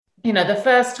the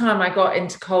first time I got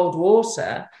into cold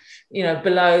water,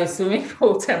 below swimming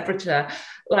pool temperature,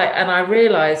 and I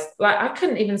realized, I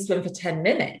couldn't even swim for 10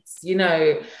 minutes,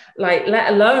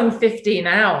 let alone 15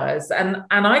 hours. And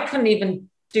I couldn't even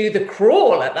do the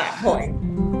crawl at that point.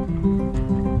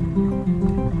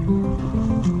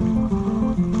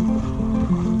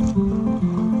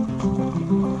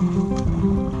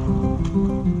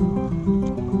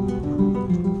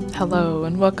 Hello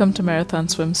and welcome to Marathon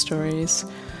Swim Stories.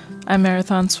 I'm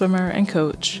marathon swimmer and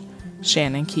coach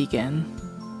Shannon Keegan.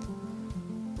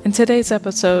 In today's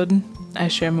episode, I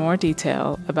share more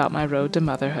detail about my road to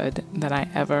motherhood than I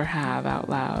ever have out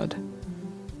loud.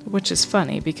 Which is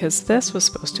funny because this was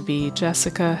supposed to be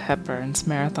Jessica Hepburn's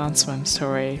marathon swim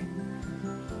story.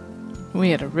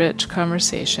 We had a rich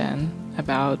conversation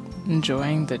about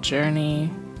enjoying the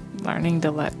journey, learning to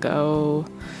let go,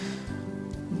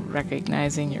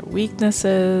 recognizing your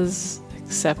weaknesses,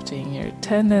 accepting your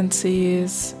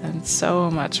tendencies, and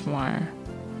so much more.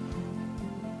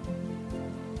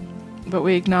 But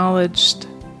we acknowledged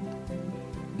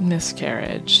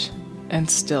miscarriage and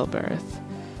stillbirth,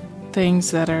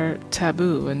 things that are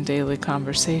taboo in daily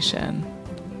conversation.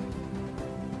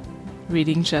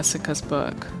 Reading Jessica's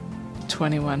book,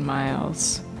 21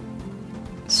 Miles,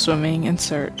 Swimming in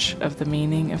Search of the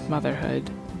Meaning of Motherhood,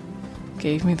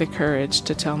 gave me the courage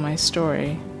to tell my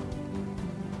story.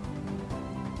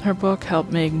 Her book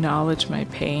helped me acknowledge my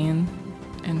pain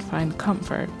and find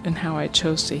comfort in how I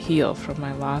chose to heal from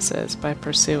my losses by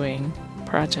pursuing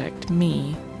Project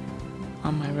Me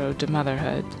on my road to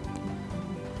motherhood.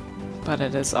 But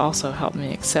it has also helped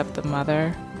me accept the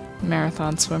mother,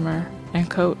 marathon swimmer, and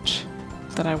coach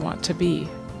that I want to be.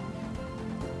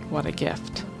 What a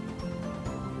gift.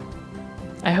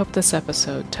 I hope this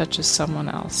episode touches someone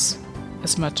else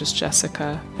as much as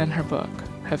Jessica and her book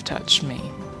have touched me.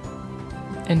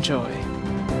 Enjoy.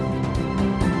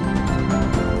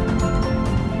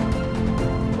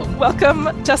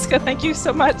 Welcome, Jessica. Thank you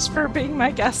so much for being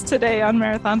my guest today on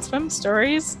Marathon Swim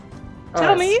Stories.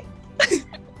 Tell me.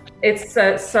 It's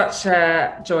such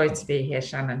a joy to be here,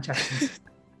 Shannon.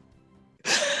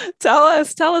 Tell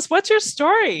us, what's your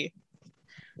story?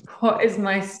 What is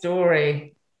my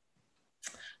story?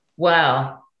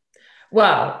 Well,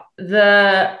 when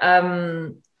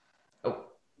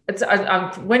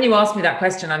you ask me that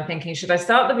question, I'm thinking, should I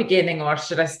start at the beginning or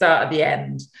should I start at the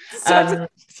end? Yeah,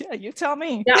 you tell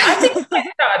me. Yeah, I think I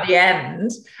start at the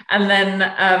end, and then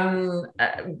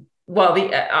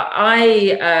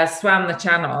I swam the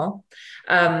Channel,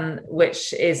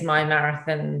 which is my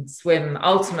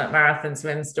ultimate marathon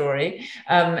swim story,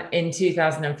 in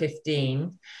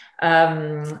 2015.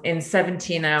 In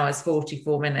 17 hours,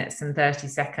 44 minutes and 30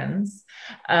 seconds.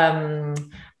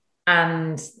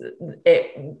 And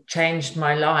it changed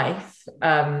my life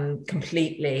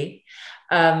completely.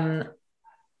 And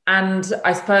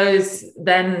I suppose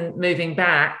then moving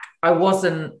back, I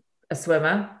wasn't a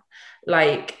swimmer.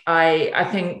 I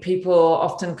think people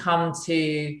often come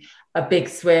to a big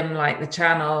swim like the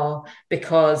Channel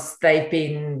because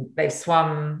they've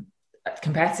swum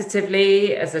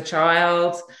competitively as a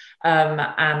child,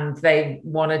 and they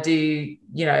want to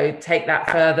take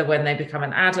that further when they become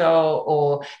an adult,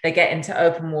 or they get into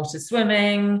open water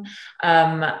swimming,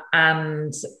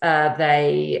 and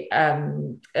they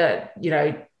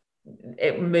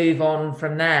move on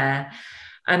from there.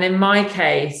 And in my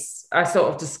case, I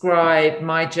sort of describe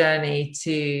my journey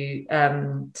to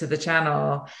the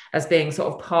Channel as being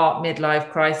sort of part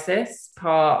midlife crisis,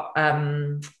 part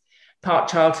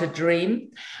childhood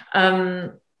dream.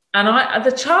 And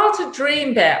the childhood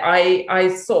dream bit,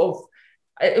 I sort of,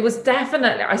 it was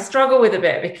definitely, I struggle with a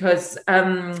bit because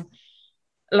I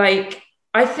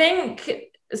think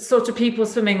sort of people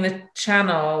swimming the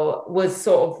Channel was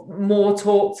sort of more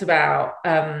talked about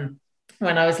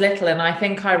when I was little. And I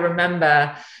think I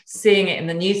remember seeing it in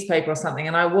the newspaper or something.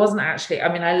 And I wasn't actually,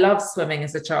 I loved swimming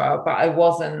as a child, but I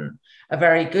wasn't a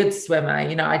very good swimmer.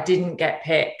 I didn't get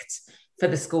picked for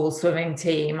the school swimming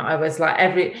team. I was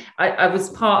I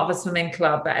was part of a swimming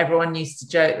club, but everyone used to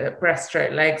joke that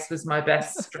breaststroke legs was my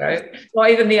best stroke. Not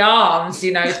even the arms,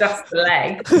 just the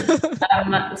legs.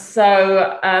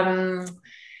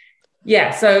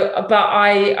 But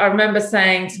I remember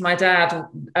saying to my dad,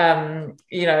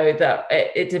 that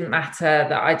it didn't matter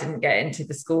that I didn't get into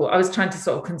the school. I was trying to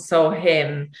sort of console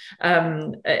him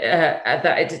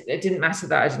that it didn't matter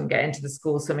that I didn't get into the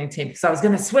school swimming team because I was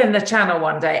going to swim the Channel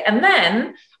one day. And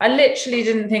then I literally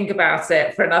didn't think about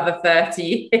it for another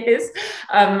 30 years.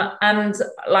 And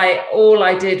all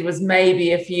I did was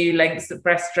maybe a few lengths of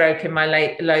breaststroke in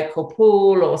my local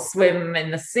pool or swim in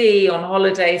the sea on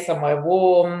holiday somewhere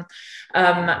warm.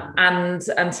 And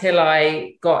until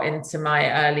I got into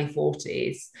my early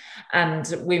 40s.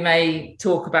 And we may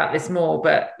talk about this more,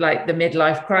 but like the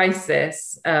midlife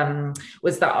crisis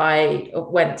was that I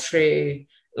went through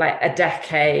like a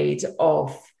decade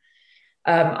of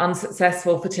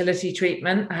unsuccessful fertility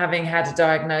treatment, having had a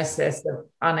diagnosis of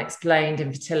unexplained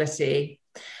infertility.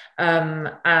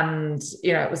 And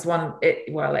it was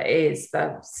it is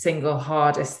the single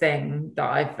hardest thing that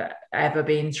I've ever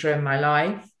been through in my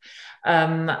life.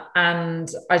 And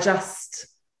I just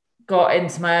got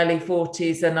into my early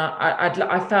 40s, and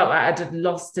I felt like I'd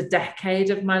lost a decade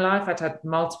of my life. I'd had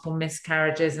multiple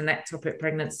miscarriages and ectopic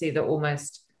pregnancy that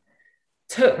almost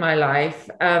took my life.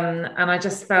 And I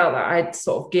just felt that I'd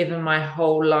sort of given my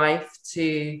whole life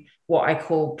to what I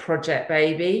call Project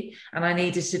Baby, and I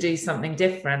needed to do something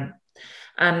different.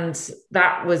 And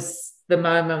that was the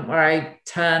moment where I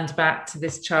turned back to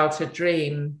this childhood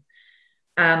dream,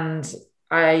 and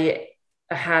I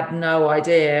had no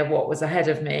idea what was ahead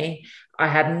of me. I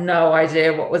had no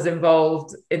idea what was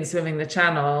involved in swimming the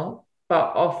Channel,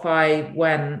 but off I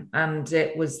went, and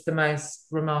it was the most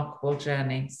remarkable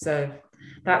journey. So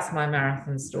that's my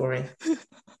marathon story.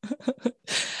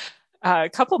 A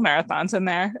couple marathons in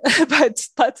there, but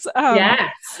let's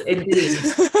yes, indeed.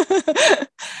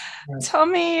 Tell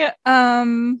me,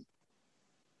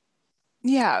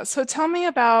 so tell me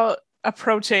about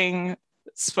approaching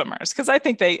swimmers, because I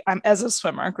think I'm as a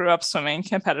swimmer, grew up swimming,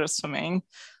 competitive swimming,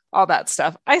 all that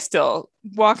stuff. I still,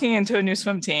 walking into a new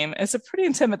swim team is a pretty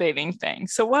intimidating thing.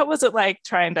 So what was it like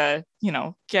trying to,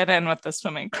 get in with the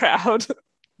swimming crowd?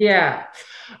 Yeah.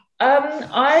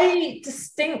 I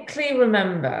distinctly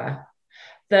remember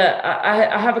that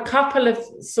I have a couple of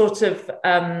sort of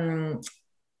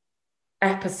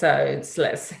episodes,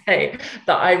 let's say,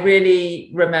 that I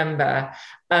really remember.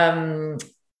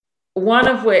 One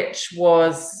of which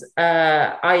was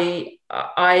the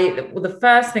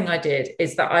first thing I did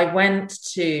is that I went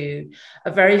to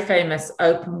a very famous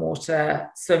open water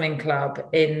swimming club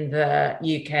in the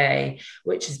UK,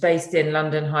 which is based in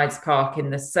London Hyde Park in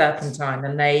the Serpentine,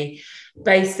 and they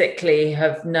basically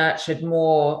have nurtured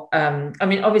more.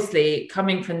 Obviously,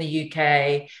 coming from the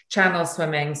UK, channel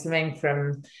swimming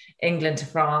from England to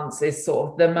France is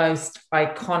sort of the most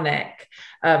iconic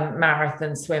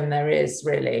marathon swim there is,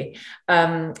 really.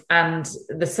 And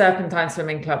the Serpentine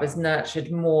Swimming Club has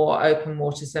nurtured more open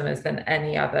water swimmers than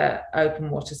any other open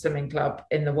water swimming club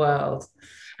in the world.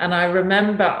 And I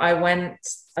remember I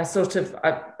sort of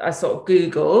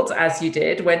Googled, as you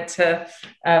did, went to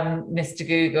Mr.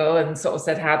 Google and sort of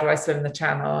said, how do I swim the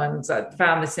Channel? And I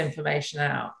found this information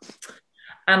out.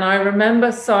 And I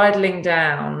remember sidling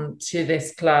down to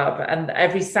this club, and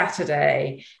every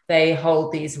Saturday they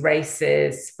hold these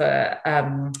races for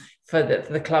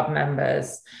the club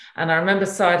members. And I remember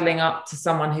sidling up to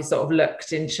someone who sort of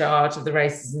looked in charge of the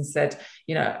races and said,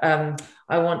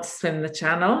 I want to swim the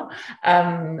Channel.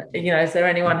 Is there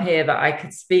anyone here that I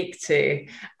could speak to?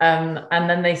 And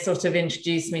then they sort of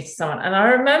introduced me to someone. And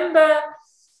I remember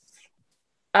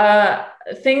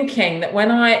thinking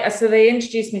that so they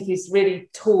introduced me to these really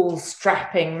tall,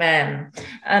 strapping men.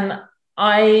 And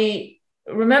I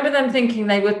remember them thinking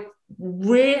they were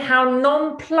really, how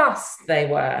nonplussed they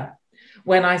were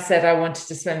when I said I wanted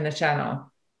to swim the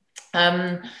Channel.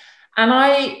 And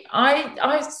I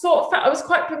sort of felt I was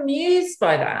quite bemused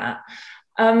by that.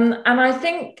 And I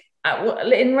think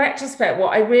in retrospect,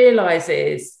 what I realize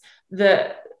is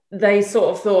that they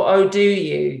sort of thought, oh, do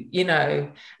you,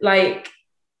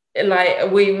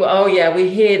 we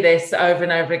hear this over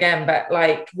and over again, but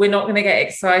like, we're not going to get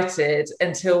excited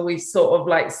until we've sort of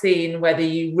like seen whether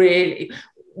you really,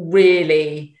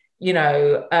 really,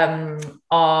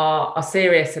 are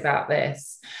serious about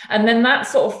this. And then that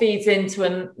sort of feeds into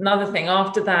another thing.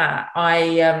 After that,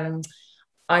 I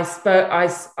was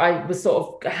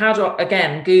sort of,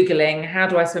 Googling, how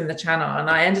do I swim the Channel? And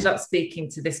I ended up speaking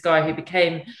to this guy who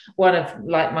became one of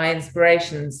like my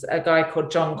inspirations, a guy called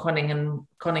John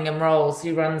Conyngham-Rolls,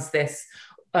 who runs this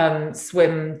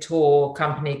swim tour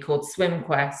company called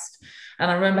SwimQuest. And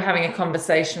I remember having a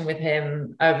conversation with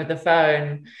him over the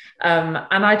phone.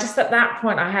 And I just, at that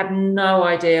point, I had no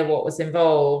idea what was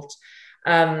involved.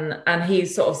 And he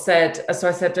sort of said, so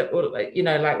I said, well,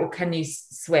 can you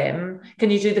swim?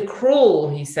 Can you do the crawl?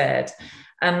 He said.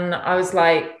 And I was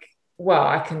like, well,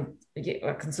 I can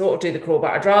sort of do the crawl,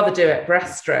 but I'd rather do it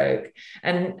breaststroke.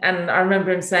 And I remember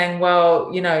him saying,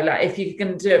 well, if you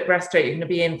can do it breaststroke, you're going to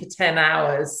be in for 10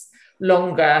 hours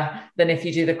longer than if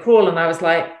you do the crawl. And I was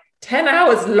like, 10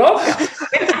 hours longer?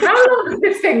 How long does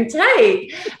this thing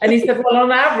take? And he said, well,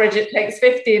 on average, it takes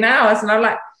 15 hours. And I'm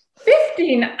like,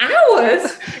 15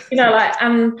 hours, like,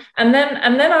 and then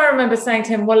I remember saying to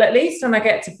him, well, at least when I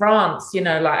get to France,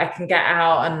 like I can get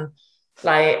out and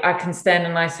like I can stay in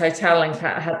a nice hotel and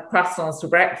have croissants for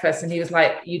breakfast. And he was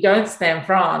like, you don't stay in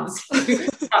France, you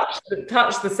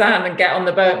touch the sand and get on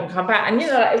the boat and come back. And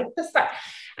it was just like,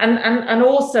 and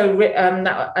also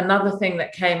another thing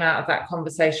that came out of that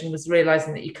conversation was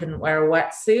realizing that you couldn't wear a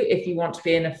wetsuit if you want to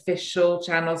be an official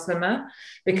channel swimmer,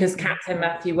 because Captain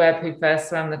Matthew Webb, who first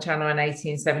swam the channel in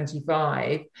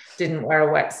 1875, didn't wear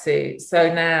a wetsuit.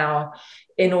 So now,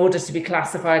 in order to be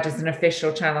classified as an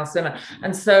official channel swimmer,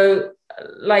 and so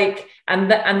like,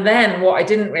 and then what I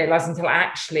didn't realize until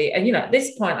actually, and at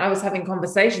this point I was having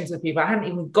conversations with people, I hadn't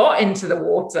even got into the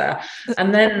water,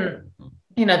 and then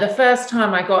the first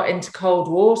time I got into cold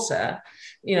water,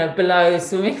 below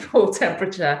swimming pool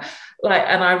temperature, like,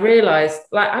 and I realized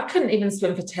like I couldn't even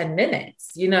swim for 10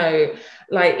 minutes,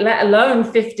 like let alone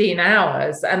 15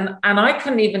 hours. And I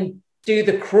couldn't even do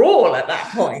the crawl at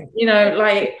that point,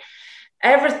 like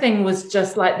everything was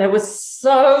just like, there was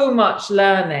so much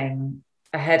learning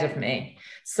ahead of me.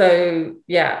 So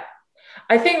yeah,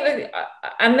 I think that,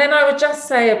 and then I would just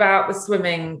say about the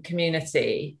swimming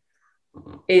community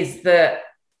is that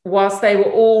whilst they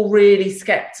were all really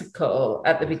skeptical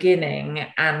at the beginning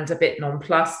and a bit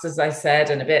nonplussed, as I said,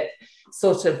 and a bit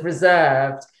sort of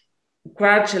reserved,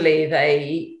 gradually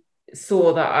they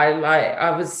saw that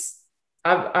I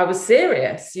was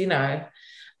serious,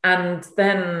 and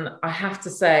then I have to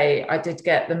say I did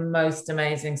get the most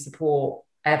amazing support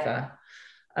ever.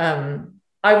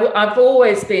 I've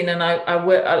always been, and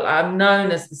I'm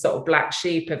known as the sort of black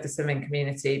sheep of the swimming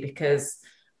community, because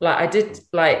like I did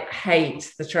like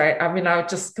hate the train. I mean, I would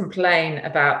just complain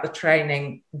about the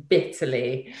training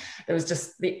bitterly. It was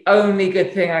just the only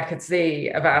good thing I could see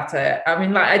about it. I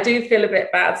mean, like I do feel a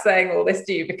bit bad saying all this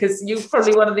to you, because you're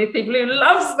probably one of these people who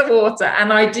loves the water,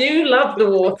 and I do love the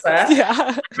water. Yeah.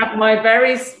 I have my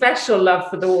very special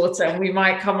love for the water, and we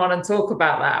might come on and talk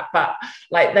about that. But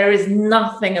like, there is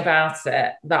nothing about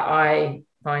it that I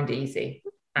find easy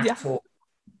at all.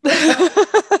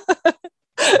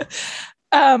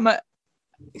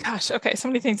 Gosh, okay, so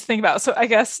many things to think about. So I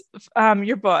guess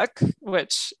your book,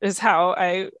 which is how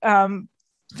I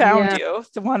found you,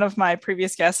 one of my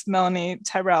previous guests, Melanie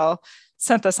Tyrell,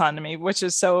 sent this on to me, which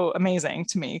is so amazing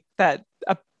to me that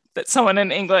someone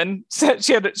in England said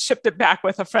she had shipped it back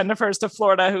with a friend of hers to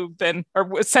Florida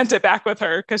sent it back with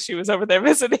her because she was over there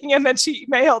visiting, and then she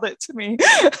mailed it to me.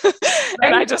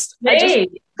 And I just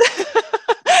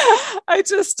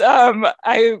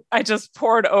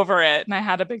poured over it, and I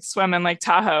had a big swim in Lake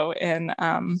Tahoe in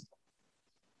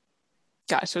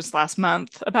it was last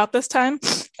month about this time.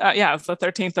 It was the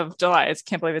 13th of July. I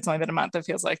can't believe it's only been a month. It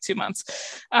feels like 2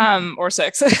 months or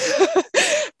 6.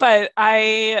 But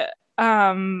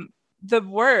the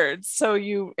words, so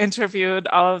you interviewed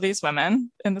all of these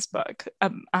women in this book,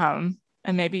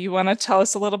 and maybe you want to tell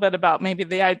us a little bit about maybe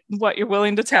what you're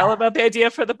willing to tell about the idea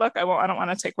for the book. I don't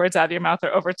want to take words out of your mouth or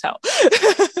overtell.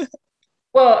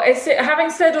 Well, having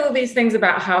said all these things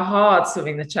about how hard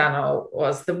swimming the channel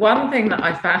was, the one thing that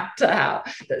I found out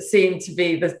that seemed to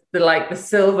be the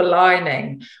silver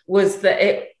lining was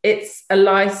that it's a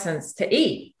license to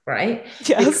eat, right?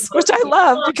 Yes, which I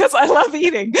love, because I love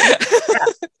eating.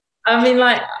 I mean,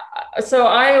 like, so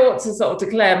I ought to sort of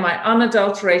declare my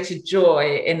unadulterated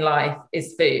joy in life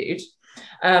is food.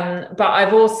 But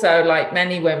I've also, like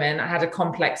many women, had a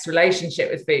complex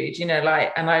relationship with food, and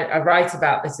I write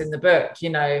about this in the book,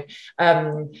 I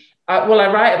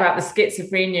write about the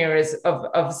schizophrenia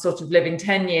of sort of living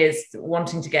 10 years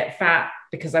wanting to get fat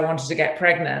because I wanted to get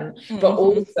pregnant, but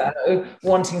also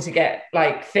wanting to get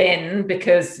like thin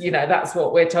because, that's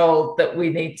what we're told that we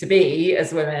need to be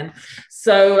as women.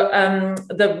 So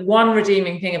the one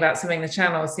redeeming thing about swimming the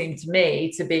channel seemed to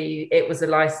me to be it was a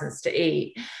license to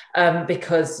eat,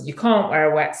 because you can't wear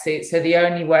a wetsuit. So the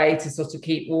only way to sort of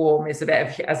keep warm is a bit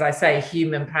of, as I say,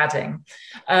 human padding.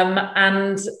 So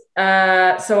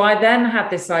I then had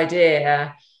this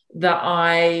idea that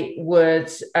I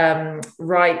would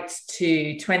write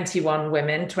to 21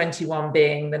 women, 21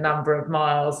 being the number of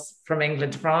miles from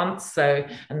England to France. So,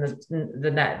 and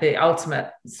the ultimate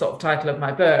sort of title of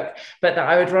my book, but that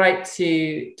I would write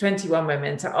to 21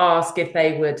 women to ask if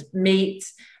they would meet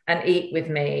and eat with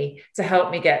me to help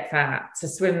me get fat, to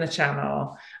swim the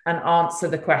channel and answer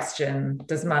the question,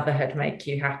 does motherhood make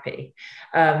you happy?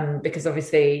 Because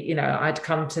obviously, I'd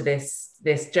come to this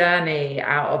journey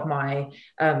out of my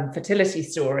fertility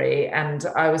story, and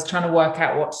I was trying to work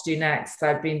out what to do next.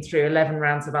 I'd been through 11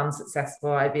 rounds of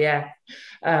unsuccessful IVF,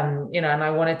 and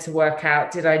I wanted to work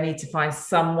out, did I need to find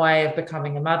some way of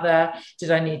becoming a mother?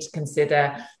 Did I need to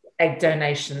consider egg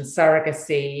donation,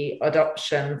 surrogacy,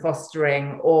 adoption,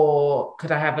 fostering, or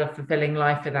could I have a fulfilling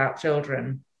life without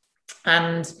children?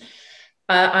 And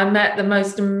I met the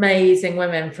most amazing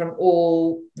women from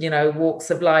all, walks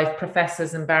of life,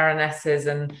 professors and baronesses.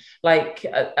 And like,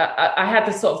 I had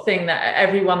the sort of thing that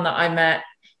everyone that I met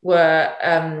were,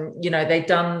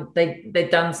 they'd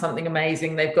done something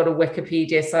amazing. They've got a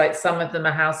Wikipedia site. Some of them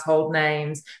are household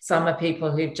names. Some are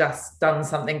people who've just done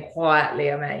something quietly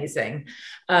amazing.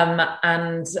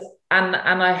 And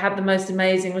I had the most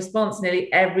amazing response.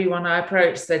 Nearly everyone I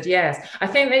approached said yes. I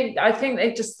think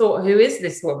they just thought, who is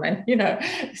this woman?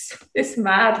 This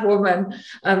mad woman.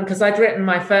 Because I'd written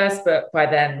my first book by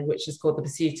then, which is called The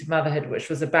Pursuit of Motherhood, which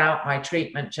was about my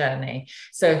treatment journey.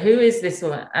 So who is this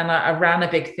woman? And I ran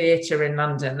a big theatre in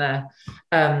London, a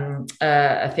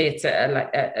theatre,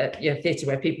 theatre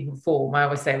where people perform. I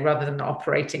always say, rather than an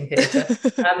operating theatre.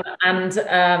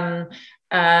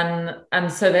 And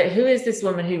so that who is this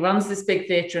woman who runs this big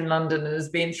theatre in London and has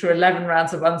been through 11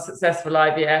 rounds of unsuccessful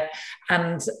IVF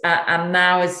and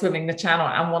now is swimming the channel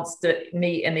and wants to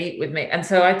meet and eat with me? And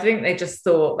so I think they just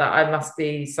thought that I must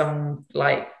be some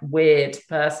like weird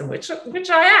person, which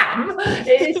I am.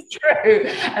 It is true.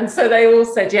 And so they all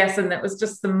said yes, and it was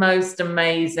just the most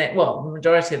amazing. Well, the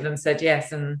majority of them said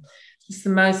yes, and it's the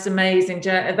most amazing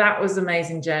journey. That was an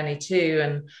amazing journey too.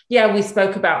 And yeah, we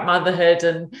spoke about motherhood,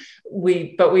 and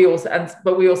we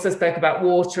also spoke about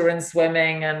water and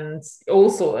swimming and all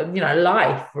sort of,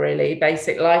 life, really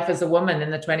basic life as a woman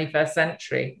in the 21st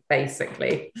century,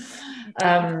 basically.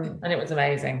 And it was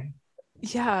amazing.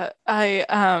 Yeah, I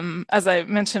as I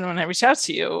mentioned when I reached out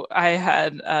to you, I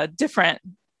had a different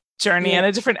journey and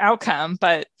a different outcome.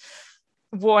 But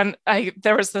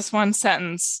there was this one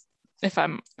sentence. If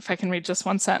I can read just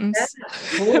one sentence,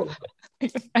 cool. I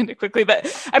can find it quickly.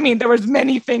 But I mean, there was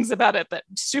many things about it that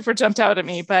super jumped out at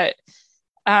me. But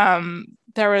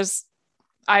there was,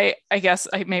 I guess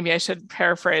maybe I should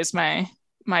paraphrase my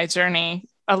journey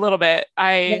a little bit.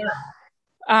 We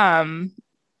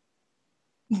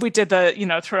did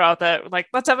throughout the, like,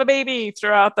 let's have a baby,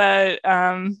 throughout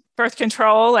the birth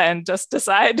control, and just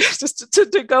decide just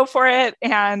to go for it.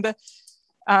 And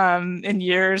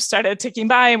years started ticking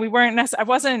by, and we weren't I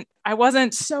wasn't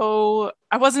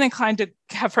inclined to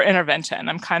have for intervention.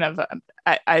 I'm kind of,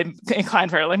 I'm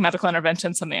inclined for like medical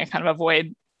intervention, something I kind of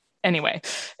avoid anyway.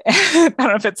 I don't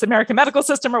know if it's the American medical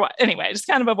system or what. Anyway, I just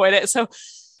kind of avoid it. So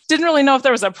didn't really know if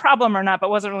there was a problem or not, but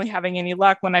wasn't really having any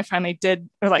luck when I finally did,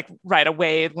 or like right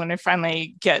away, when I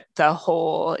finally get the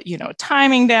whole,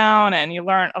 timing down, and you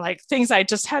learn like things I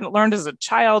just hadn't learned as a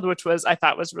child, which I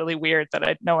thought was really weird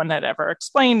that no one had ever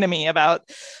explained to me about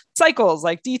cycles,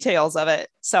 like details of it.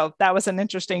 So that was an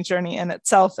interesting journey in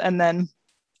itself. And then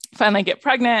finally get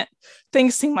pregnant,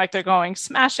 things seem like they're going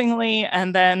smashingly.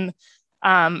 And then,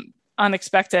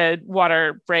 unexpected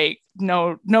water break,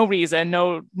 no reason,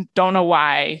 don't know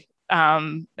why.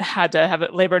 Had to have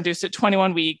it labor induced at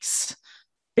 21 weeks,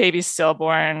 baby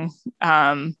stillborn,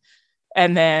 and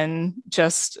then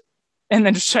just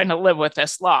trying to live with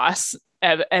this loss.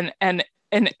 And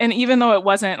even though it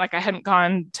wasn't like I hadn't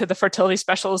gone to the fertility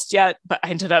specialist yet, but I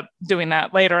ended up doing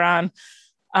that later on,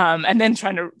 and then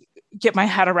trying to get my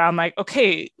head around like,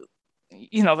 okay,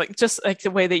 like just like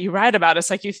the way that you write about it, it's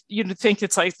like you think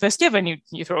it's like this given,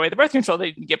 you throw away the birth control,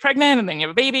 then you get pregnant, and then you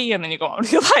have a baby, and then you go on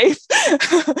with your life.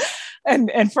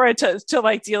 and for it to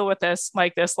like deal with this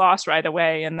loss right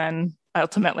away, and then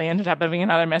ultimately ended up having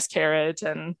another miscarriage.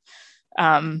 And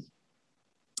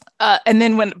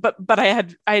then but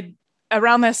I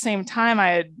around that same time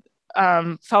I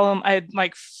fell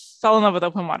in love with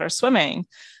open water swimming,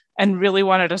 and really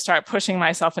wanted to start pushing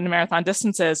myself into marathon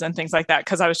distances and things like that,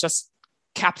 because I was just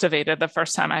captivated the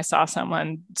first time I saw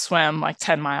someone swim like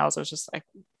 10 miles. I was just like,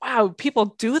 wow, people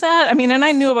do that. I mean, and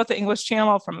I knew about the English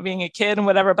Channel from being a kid and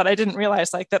whatever, but I didn't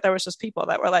realize like that there was just people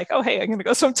that were like, oh, hey, I'm going to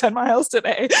go swim 10 miles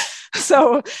today.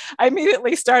 So I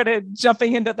immediately started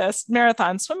jumping into this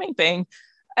marathon swimming thing.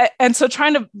 And so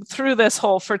through this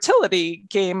whole fertility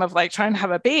game of like trying to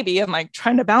have a baby and like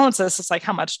trying to balance this, it's like,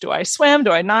 how much do I swim?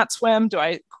 Do I not swim? Do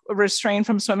I restrain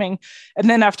from swimming? And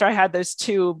then after I had those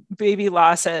 2 baby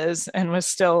losses and was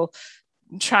still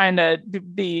trying to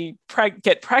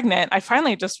get pregnant, I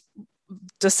finally just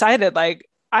decided like,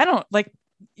 I don't like,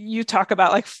 you talk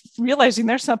about like realizing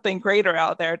there's something greater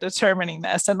out there determining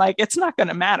this, and like it's not going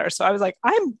to matter. So I was like,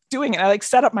 I'm doing it. I like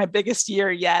set up my biggest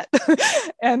year yet.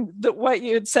 And what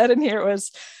you had said in here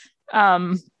was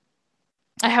I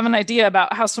have an idea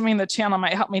about how swimming the channel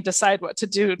might help me decide what to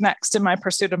do next in my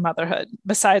pursuit of motherhood.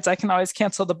 Besides, I can always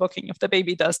cancel the booking if the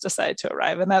baby does decide to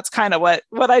arrive. And that's kind of what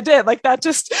I did. Like that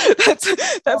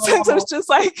sentence was just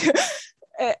like,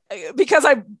 because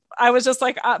I was just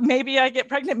like, maybe I get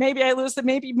pregnant, maybe I lose it,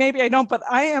 maybe I don't, but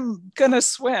I am gonna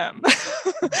swim.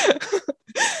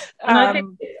 And I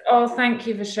think, thank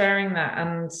you for sharing that.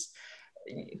 And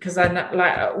because I know,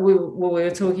 like we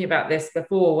were talking about this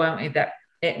before, weren't we? That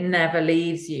it never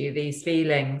leaves you, these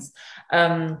feelings.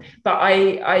 But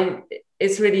I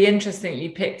it's really interesting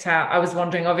you picked out. I was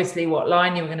wondering, obviously, what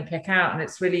line you were going to pick out, and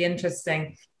it's really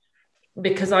interesting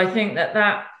because I think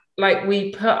that like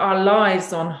we put our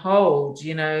lives on hold,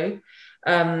 you know,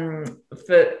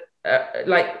 for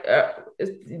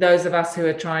those of us who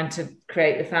are trying to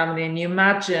create the family, and you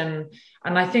imagine,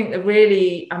 and I think that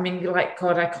really, I mean, like,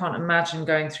 God, I can't imagine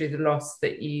going through the loss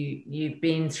that you've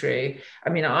been through. I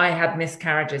mean, I had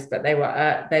miscarriages, but they were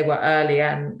early,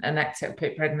 and an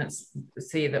ectopic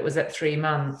pregnancy that was at 3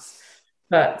 months.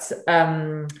 But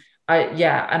and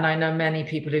I know many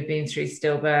people who've been through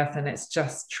stillbirth, and it's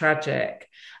just tragic.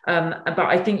 But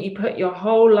I think you put your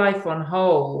whole life on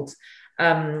hold.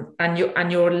 And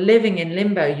you're living in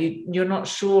limbo. You're not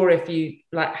sure if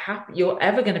you're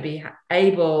ever going to be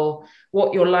able,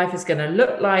 what your life is going to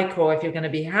look like, or if you're going to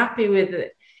be happy with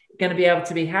it, going to be able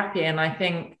to be happy. And I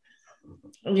think,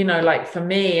 you know, like for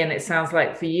me, and it sounds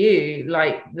like for you,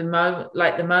 like the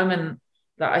moment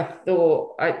that I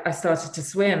thought I started to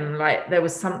swim, like there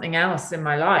was something else in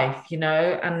my life, you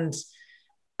know, and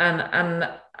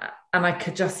I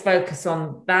could just focus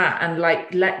on that and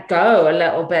like let go a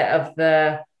little bit of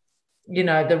the, you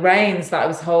know, the reins that I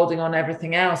was holding on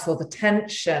everything else, or the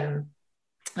tension.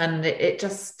 And it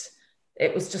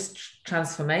was just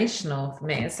transformational for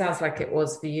me. It sounds like it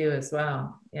was for you as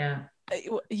well. Yeah.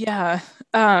 Yeah.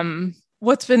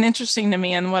 What's been interesting to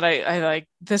me, and what I like,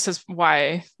 this is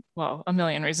why, well, a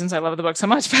million reasons I love the book so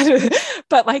much,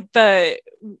 but like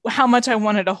how much I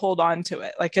wanted to hold on to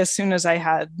it. Like as soon as I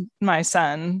had my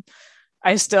son,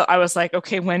 I was like,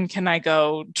 okay, when can I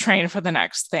go train for the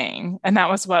next thing? And that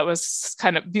was what was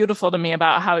kind of beautiful to me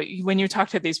about how when you talk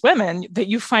to these women, that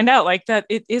you find out like that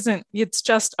it's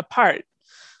just a part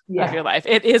of your life.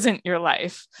 It isn't your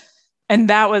life. And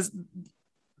that was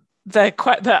the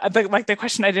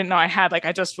question I didn't know I had. Like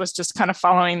I just was just kind of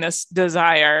following this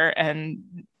desire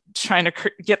and trying to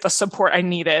get the support I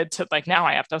needed to, like, now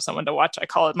I have to have someone to watch. I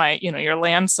call it my, you know, your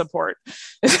land support.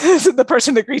 The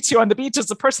person that greets you on the beach is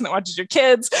the person that watches your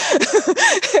kids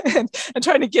and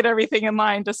trying to get everything in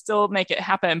line to still make it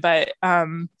happen. But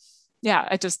yeah,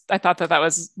 I thought that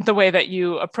was the way that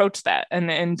you approached that.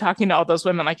 And talking to all those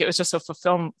women, like it was just so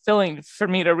fulfilling for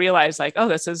me to realize like, oh,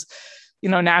 this is, you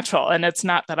know, natural. And it's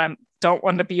not that I don't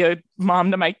want to be a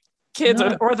mom to my kids,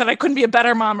 or that I couldn't be a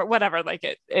better mom or whatever.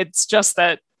 Like it's just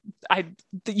that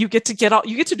you get to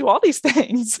do all these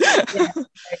things.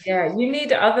 Yeah, you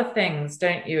need other things,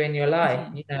 don't you, in your life,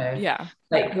 you know? Yeah.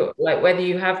 Like whether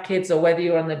you have kids or whether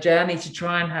you're on the journey to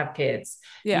try and have kids,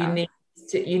 you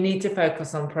need to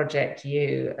focus on Project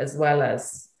You as well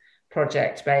as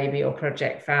Project Baby or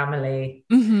Project Family,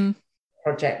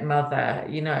 Project Mother,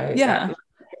 you know. Yeah.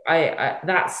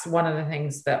 That's one of the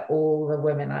things that all the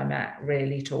women I met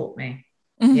really taught me.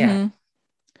 Yeah.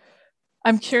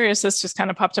 I'm curious, this just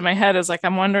kind of popped in my head, is like,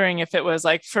 I'm wondering if it was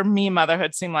like, for me,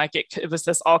 motherhood seemed like it was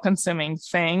this all consuming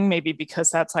thing, maybe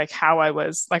because that's like how I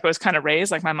was kind of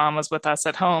raised. Like my mom was with us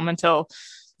at home until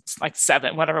like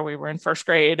 7, whatever, we were in first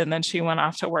grade, and then she went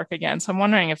off to work again. So I'm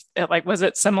wondering if it, like, was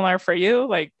it similar for you?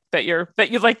 Like that you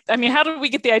like, I mean, how did we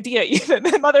get the idea even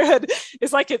that motherhood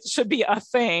is like, it should be a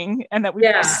thing, and that we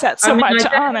set so much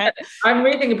on it? I'm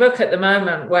reading a book at the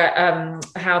moment where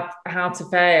How to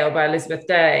Fail by Elizabeth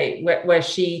Day, where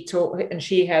she taught, and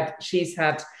she's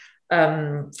had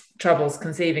troubles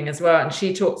conceiving as well, and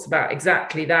she talks about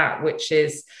exactly that, which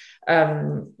is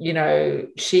you know,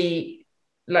 she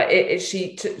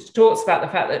talks about the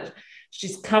fact that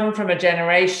she's come from a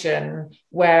generation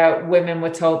where women were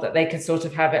told that they could sort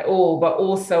of have it all, but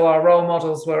also our role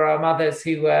models were our mothers,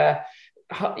 who were,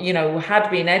 you know, had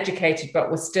been educated but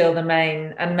were still the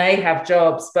main, and may have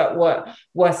jobs but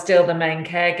were still the main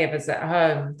caregivers at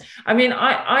home. I mean,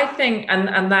 I think,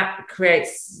 and that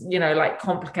creates, you know, like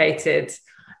complicated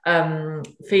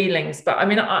feelings. But I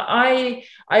mean, I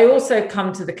also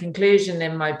come to the conclusion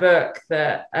in my book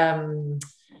that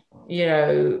you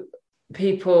know,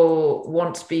 people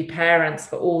want to be parents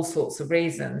for all sorts of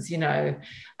reasons, you know.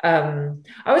 I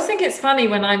always think it's funny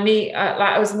when I meet, like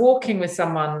I was walking with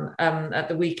someone at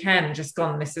the weekend just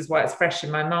gone, this is why it's fresh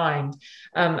in my mind,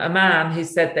 a man who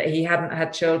said that he hadn't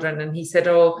had children, and he said,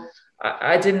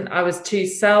 I was too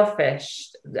selfish,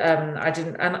 I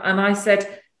didn't, and I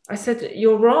said, I said,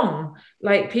 you're wrong.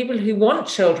 Like, people who want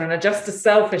children are just as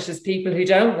selfish as people who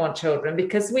don't want children,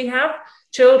 because we have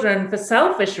children for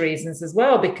selfish reasons as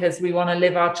well, because we want to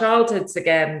live our childhoods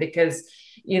again, because,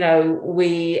 you know,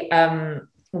 we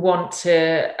want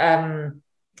to,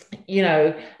 you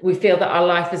know, we feel that our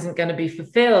life isn't going to be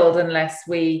fulfilled unless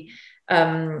we,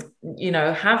 you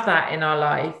know, have that in our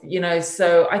life, you know.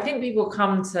 So I think people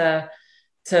come to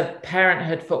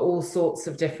parenthood for all sorts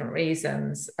of different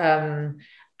reasons. But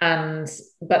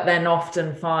then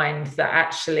often find that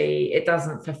actually it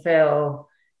doesn't fulfill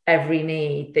every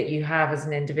need that you have as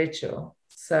an individual.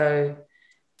 So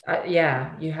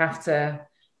yeah, you have to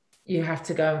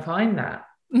go and find that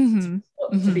to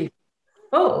be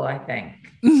full, I think.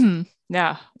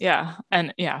 Yeah.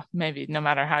 And yeah, maybe no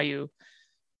matter how you,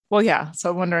 well, yeah.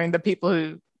 So wondering the people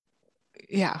who,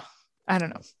 yeah, I don't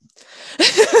know.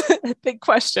 Big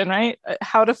question, right?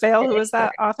 How to Fail. Who is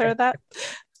that author of that?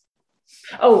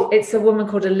 Oh, it's a woman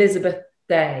called Elizabeth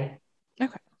Day.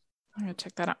 Okay. I'm going to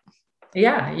check that out.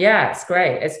 Yeah, it's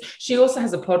great. She also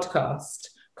has a podcast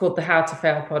called the How to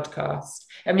Fail podcast.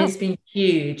 I mean, It's been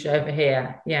huge over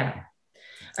here. Yeah.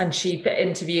 And she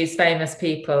interviews famous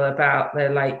people about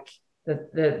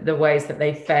the ways that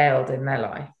they failed in their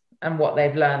life and what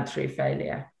they've learned through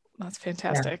failure. That's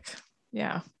fantastic.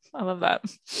 Yeah. I love that.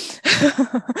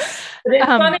 But it's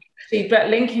funny, actually, but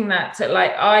linking that to,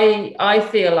 like, I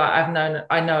feel like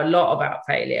I know a lot about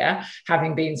failure,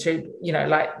 having been through, you know,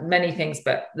 like many things,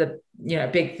 but the, you know,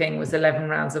 big thing was 11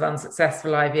 rounds of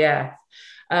unsuccessful IVF.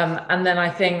 And then I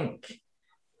think,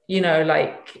 you know,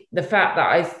 like the fact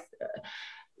that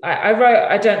I wrote,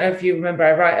 I don't know if you remember,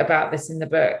 I write about this in the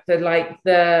book,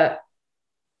 the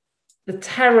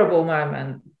terrible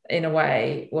moment in a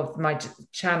way of my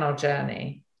channel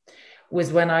journey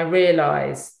was when I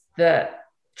realized that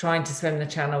trying to swim the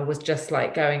channel was just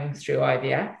like going through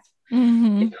IVF,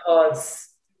 because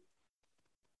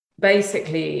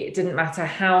basically it didn't matter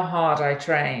how hard I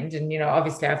trained. And, you know,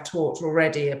 obviously I've talked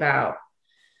already about,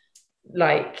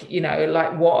 like, you know,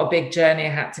 like what a big journey I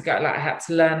had to go. Like, I had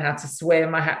to learn how to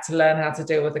swim. I had to learn how to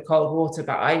deal with the cold water.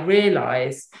 But I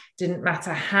realized didn't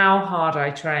matter how hard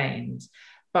I trained,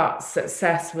 but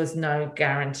success was no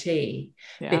guarantee,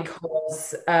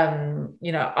 because,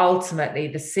 you know, ultimately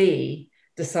the sea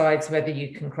decides whether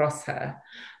you can cross her.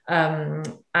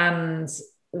 And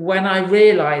when I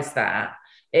realized that,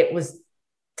 it was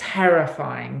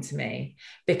terrifying to me,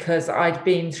 because I'd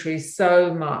been through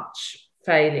so much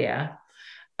failure.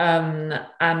 And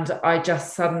I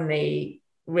just suddenly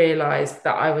realized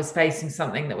that I was facing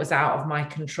something that was out of my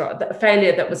control, that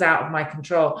failure that was out of my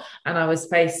control. And I was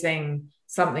facing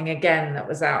something again that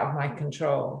was out of my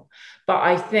control. But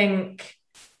I think,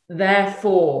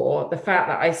 therefore, the fact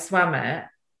that I swam it,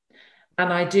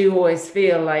 and I do always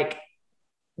feel like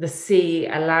the sea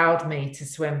allowed me to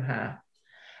swim her.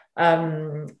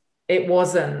 It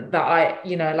wasn't that I,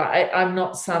 you know, like I'm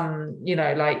not some, you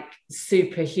know, like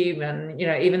superhuman, you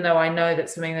know, even though I know that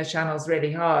swimming the channel is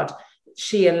really hard,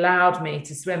 she allowed me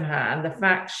to swim her. And the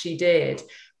fact she did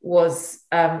was,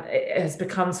 it has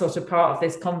become sort of part of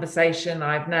this conversation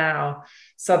I've now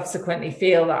subsequently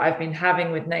feel that I've been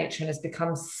having with nature, and has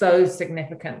become so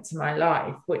significant to my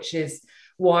life, which is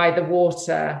why the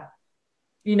water,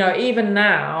 you know, even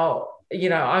now, you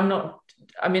know,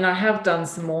 I have done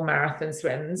some more marathon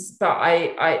swims, but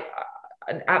I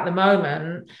at the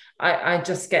moment, I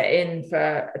just get in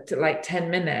for like 10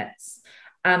 minutes.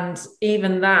 And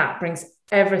even that brings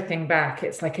everything back.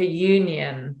 It's like a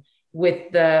union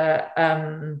with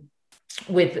the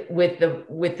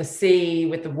with the sea,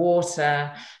 with the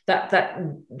water,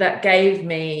 that gave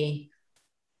me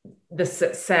the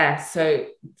success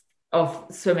of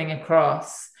swimming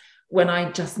across when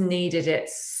I just needed it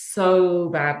so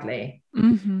badly.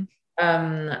 And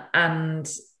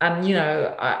you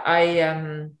know,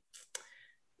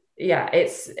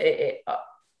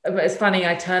 it's funny,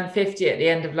 I turned 50 at the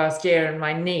end of last year, and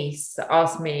my niece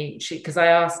asked me, because I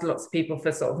asked lots of people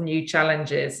for sort of new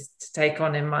challenges to take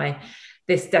on in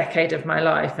this decade of my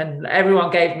life, and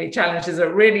everyone gave me challenges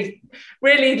that really,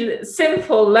 really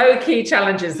simple, low-key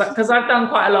challenges, because I've done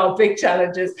quite a lot of big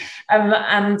challenges.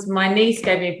 And my niece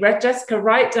gave me, Jessica,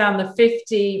 write down the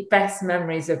 50 best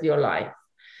memories of your life.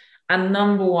 And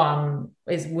number one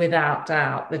is, without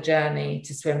doubt, the journey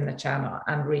to swim the channel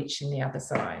and reaching the other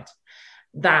side.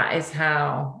 That is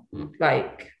how,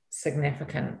 like,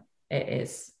 significant it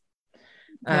is.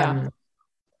 The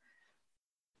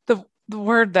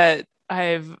word that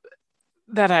I've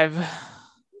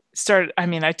started, I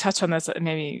mean, I touch on this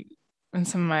maybe in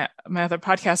some of my other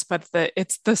podcasts, but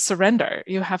it's the surrender.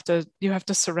 You have to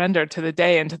surrender to the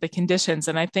day and to the conditions.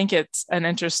 And I think it's an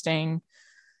interesting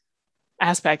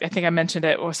aspect. I think I mentioned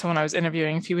it with someone I was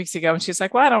interviewing a few weeks ago, and she's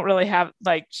like, well, I don't really have,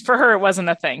 like, for her, it wasn't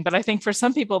a thing. But I think for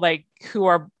some people, like, who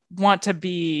want to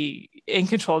be in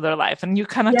control of their life, and you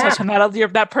kind of touch on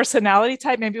that personality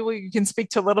type. Maybe you can speak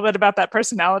to a little bit about that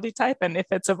personality type and if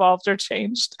it's evolved or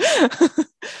changed.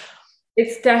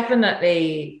 It's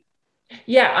definitely,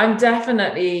 I'm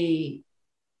definitely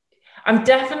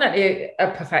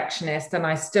a perfectionist, and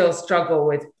I still struggle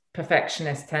with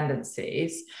perfectionist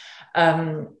tendencies.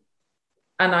 And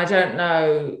I don't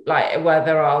know, like,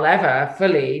 whether I'll ever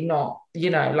fully not,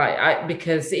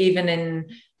 because even in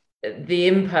the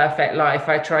imperfect life,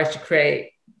 I try to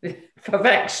create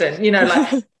perfection,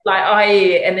 like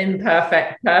i.e. an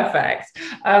imperfect perfect.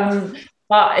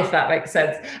 But if that makes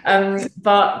sense.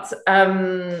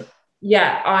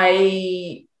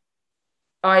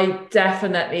 I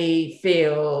definitely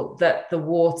feel that the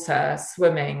water,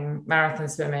 swimming, marathon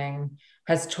swimming,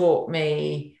 has taught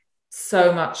me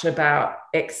so much about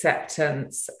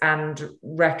acceptance and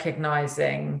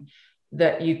recognizing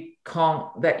that you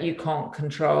can't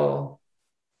control.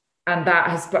 And that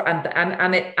has,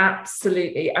 and it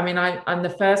absolutely, I mean, I'm the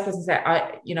first person to say,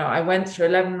 I went through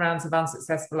 11 rounds of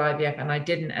unsuccessful IVF, and I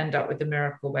didn't end up with a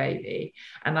miracle baby,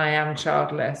 and I am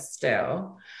childless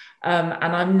still. And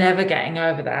I'm never getting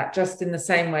over that, just in the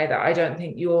same way that I don't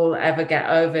think you'll ever get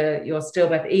over your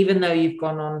stillbirth, even though you've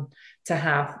gone on to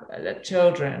have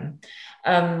children.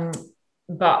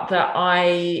 But that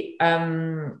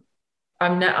I'm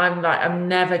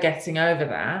never getting over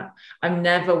that. I'm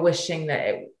never wishing that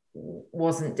it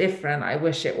wasn't different. I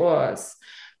wish it was.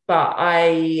 But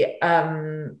I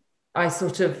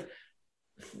sort of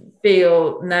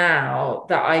feel now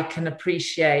that I can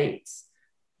appreciate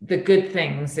the good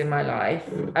things in my life.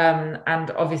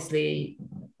 And obviously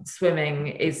swimming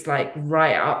is like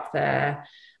right up there.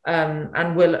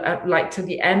 And will, like, to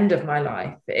the end of my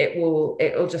life,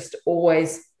 it'll just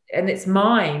always, and it's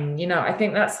mine. I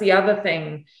think that's the other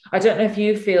thing. I don't know if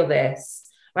you feel this,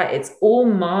 like, it's all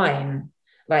mine,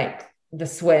 like the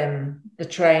swim, the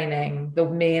training, the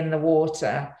me in the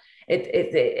water.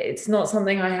 It's not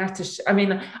something I have to, I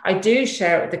mean, I do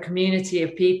share it with the community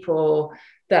of people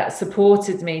that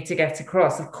supported me to get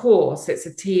across. Of course, it's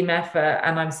a team effort,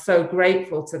 and I'm so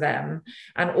grateful to them.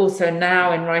 And also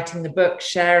now, in writing the book,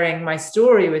 sharing my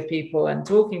story with people and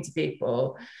talking to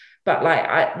people. But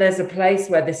like, there's a place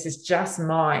where this is just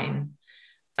mine,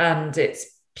 and it's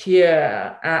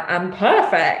pure and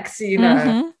perfect,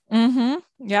 Mm-hmm. Mm-hmm.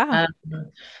 Yeah.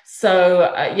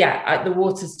 The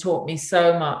water's taught me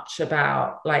so much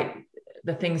about, like,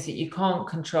 the things that you can't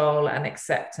control, and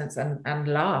acceptance and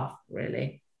love,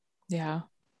 really. Yeah.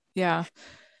 Yeah.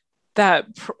 That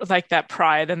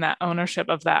pride and that ownership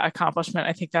of that accomplishment.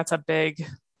 I think that's a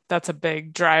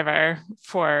big driver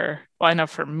for, well, I know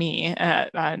for me,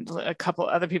 and a couple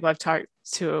other people I've talked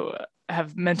to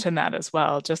have mentioned that as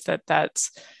well. Just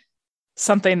that's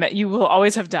something that you will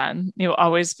always have done. You'll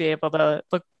always be able to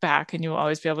look back, and you will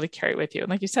always be able to carry it with you. And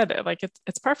like you said,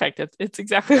 it's perfect. It's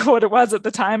exactly what it was at the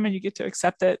time, and you get to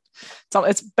accept it.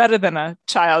 It's better than a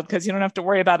child, because you don't have to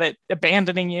worry about it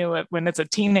abandoning you when it's a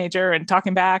teenager and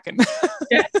talking back. And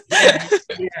yeah,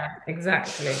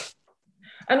 exactly.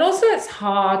 And also, it's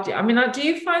hard. I mean, do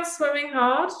you find swimming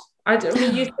hard? I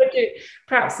mean, you said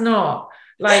perhaps not.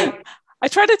 Like, I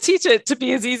try to teach it to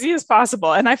be as easy as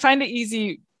possible, and I find it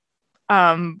easy.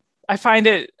 I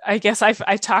guess I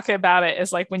talk about it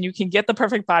as like when you can get the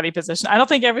perfect body position. I don't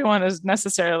think everyone has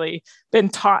necessarily been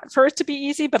taught for it to be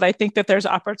easy, but I think that there's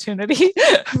opportunity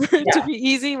for it to be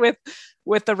easy with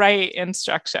the right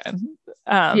instruction.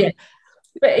 But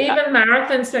even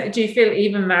marathon swimming, do you feel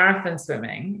even marathon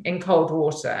swimming in cold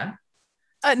water?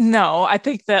 No, I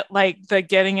think that, like, the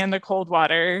getting into cold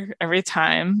water every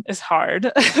time is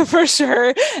hard for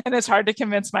sure. And it's hard to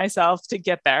convince myself to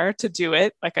get there, to do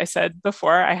it. Like I said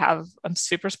before, I'm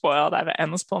super spoiled. I have an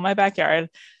endless pool in my backyard.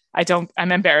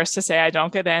 I'm embarrassed to say I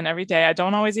don't get in every day. I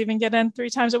don't always even get in 3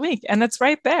 times a week. And it's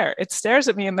right there. It stares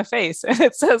at me in the face and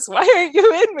it says, why aren't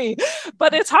you in me?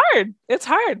 But it's hard. It's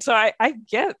hard. So I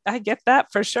get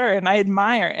that for sure. And I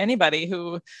admire anybody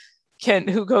who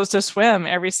goes to swim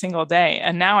every single day.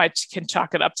 And now I can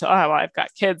chalk it up to, I've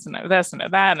got kids and I have this and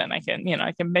that, and I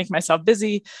can make myself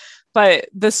busy. But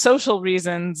the social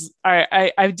reasons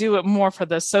I do it more for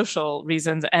the social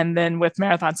reasons. And then with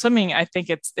marathon swimming, I think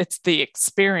it's the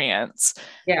experience.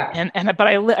 Yeah. But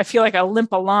I feel like I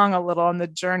limp along a little on the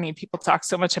journey. People talk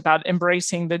so much about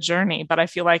embracing the journey, but I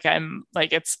feel like I'm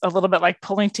like, it's a little bit like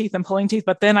pulling teeth,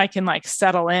 but then I can like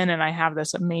settle in and I have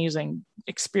this amazing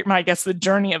experience. I guess the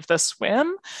journey of the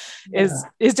swim is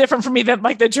different for me than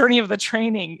like the journey of the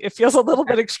training. It feels a little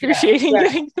bit excruciating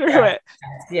getting through it.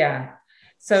 Yeah.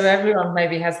 So everyone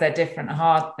maybe has their different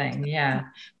hard thing, yeah.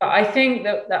 But I think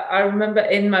that I remember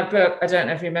in my book, I don't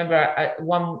know if you remember,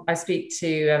 I speak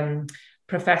to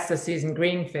Professor Susan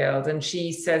Greenfield, and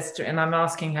she says and I'm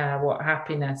asking her what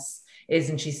happiness is,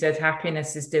 and she said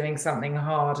happiness is doing something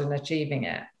hard and achieving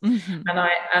it. Mm-hmm.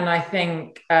 And I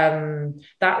think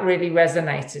that really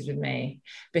resonated with me,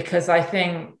 because I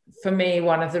think for me,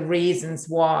 one of the reasons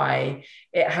why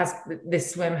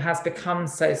this swim has become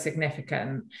so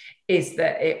significant is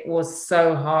that it was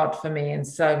so hard for me in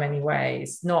so many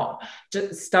ways, not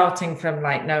just starting from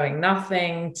like knowing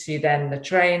nothing to then the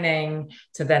training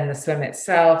to then the swim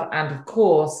itself, and of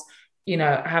course, you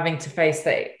know, having to face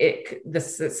that the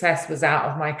success was out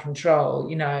of my control,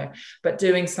 you know, but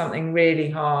doing something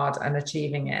really hard and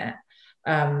achieving it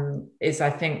is, I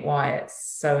think, why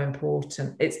it's so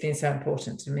important. It's been so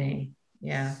important to me.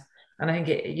 Yeah. And I think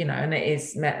it, you know, and it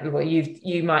is, well,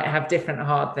 you might have different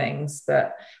hard things,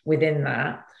 but within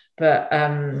that,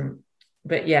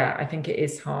 but yeah, I think it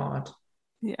is hard.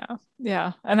 Yeah.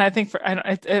 Yeah. And I think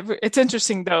it's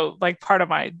interesting though, like part of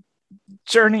my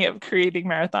journey of creating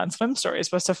Marathon Swim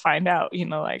Stories was to find out, you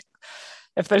know, like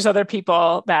if there's other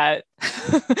people that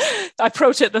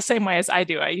approach it the same way as I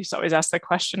do. I used to always ask the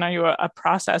question, are you a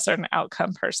process or an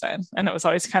outcome person? And it was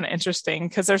always kind of interesting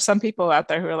because there's some people out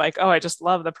there who are like, oh, I just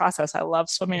love the process. I love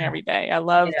swimming every day. I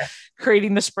love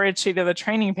creating the spreadsheet of the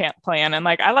training plan. And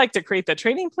like, I like to create the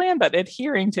training plan, but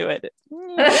adhering to it.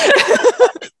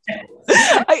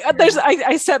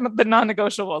 I set the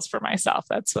non-negotiables for myself.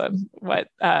 That's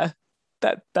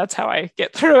that's how I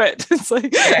get through it. It's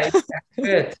like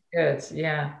good.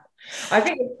 Yeah. I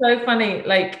think it's so funny.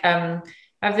 Like, I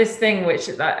have this thing, which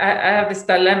I have this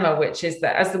dilemma, which is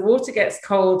that as the water gets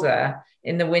colder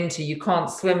in the winter, you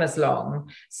can't swim as long.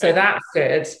 So that's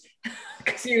good.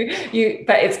 Because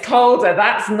but it's colder,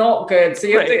 that's not good. So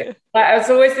you have to, like, it's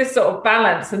always this sort of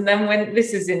balance. And then when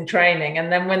this is in training,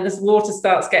 and then when this water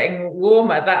starts getting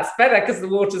warmer, that's better because the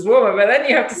water's warmer. But then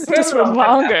you have to swim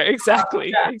longer.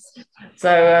 Exactly. Yeah.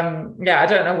 So I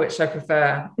don't know which I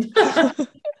prefer.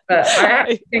 But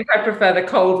I think I prefer the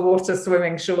cold water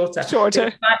swimming shorter.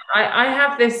 I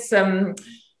have this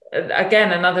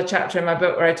again, another chapter in my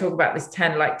book where I talk about this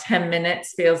 10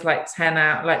 minutes feels like 10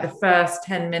 out, like the first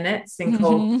 10 minutes in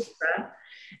cold water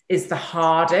is the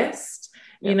hardest,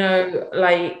 you know,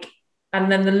 like,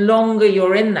 and then the longer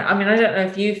you're in that, I mean, I don't know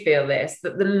if you feel this,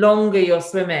 that the longer you're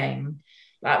swimming,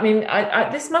 I mean,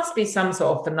 this must be some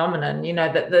sort of phenomenon, you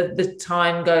know, that the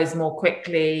time goes more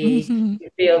quickly, you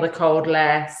feel the cold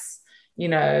less, you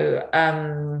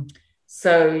know,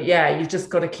 so yeah, you've just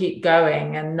got to keep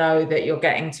going and know that you're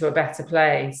getting to a better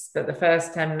place. But the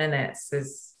first 10 minutes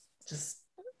is just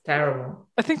terrible.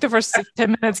 I think the first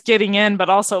 10 minutes getting in, but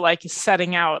also like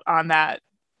setting out on that,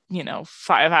 you know,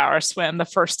 5-hour swim, the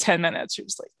first 10 minutes, you're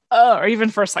just like, oh, or even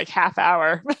first like half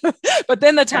hour. But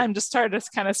then the time just started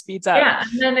kind of speeds up. Yeah,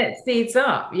 and then it speeds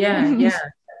up. Yeah, yeah.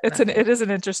 It is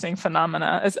an interesting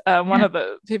phenomena. As one of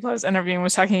the people I was interviewing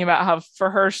was talking about how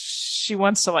for her, she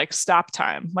wants to like stop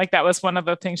time. Like that was one of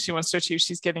the things she wants to achieve.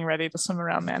 She's getting ready to swim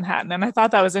around Manhattan. And I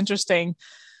thought that was interesting.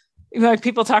 Like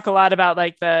people talk a lot about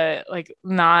like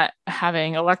not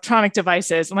having electronic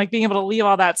devices and like being able to leave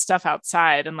all that stuff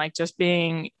outside and like just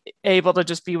being able to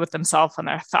just be with themselves and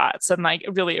their thoughts and like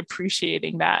really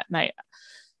appreciating that.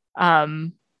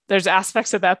 And there's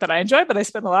aspects of that I enjoy, but I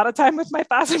spend a lot of time with my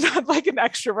thoughts. I'm not like an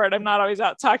extrovert. I'm not always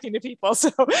out talking to people.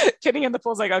 So getting in the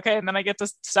pool is like, okay. And then I get to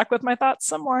stuck with my thoughts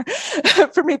some more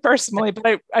for me personally.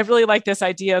 But I really like this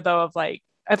idea though, of like,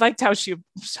 I liked how she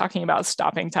was talking about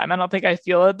stopping time. I don't think I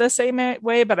feel it the same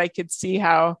way, but I could see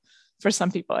how for some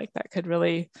people like that could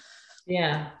really,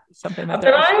 something that.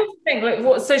 But I think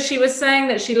like so she was saying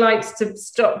that she likes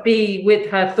to be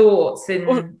with her thoughts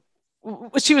in.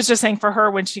 She was just saying for her,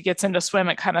 when she gets into swim,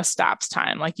 it kind of stops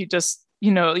time. Like you just,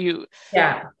 you know,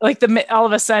 like all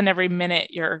of a sudden every minute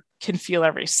you can feel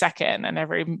every second and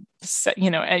every, you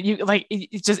know, and you like,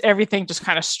 it just, everything just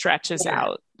kind of stretches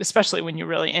out, especially when you're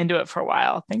really into it for a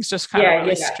while, things just kind of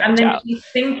really stretch and then out. She's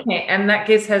thinking, and that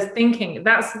gives her thinking.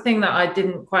 That's the thing that I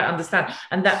didn't quite understand.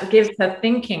 And that gives her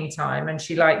thinking time. And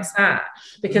she likes that,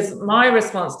 because my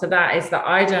response to that is that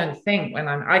I don't think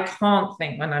I can't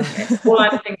think when I'm, all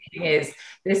I'm thinking is,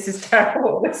 this is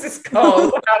terrible. This is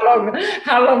cold.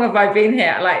 How long have I been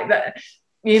here? Like that,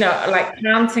 you know, like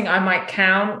counting, I might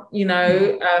count, you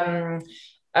know,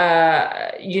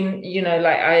 you know,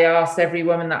 like I asked every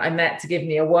woman that I met to give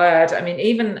me a word. I mean,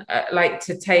 even like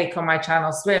to take on my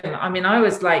channel swim. I mean, I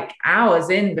was like hours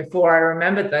in before I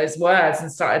remembered those words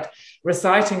and started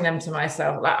reciting them to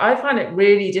myself. Like I find it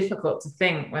really difficult to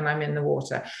think when I'm in the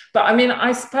water. But I mean,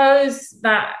 I suppose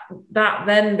that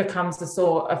then becomes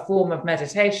a form of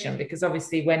meditation, because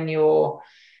obviously when you're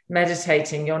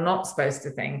meditating, you're not supposed to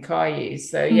think, are you?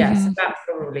 So yes, that's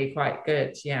probably quite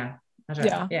good. Yeah. I don't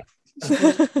know. Yeah.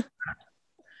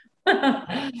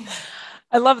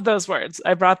 I love those words.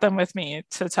 I brought them with me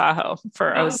to Tahoe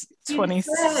for I was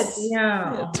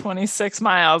 26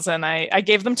 miles, and I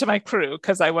gave them to my crew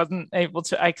because I wasn't able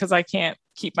to, because I can't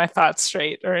keep my thoughts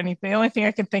straight or anything. The only thing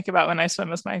I can think about when I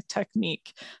swim is my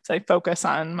technique. So I focus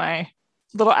on my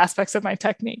little aspects of my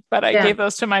technique, but I gave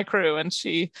those to my crew, and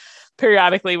she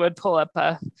periodically would pull up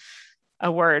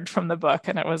a word from the book,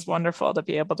 and it was wonderful to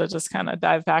be able to just kind of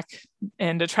dive back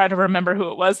and to try to remember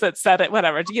who it was that said it,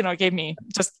 whatever, you know, it gave me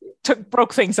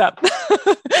broke things up.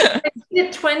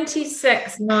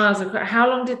 26 miles. How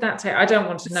long did that take? I don't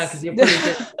want to know, because you're probably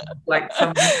just like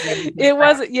someone. It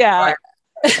was, yeah.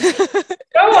 Go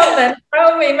on then,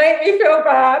 tell me, make me feel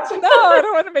bad. No, I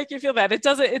don't want to make you feel bad. It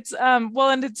doesn't, it's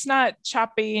well, and it's not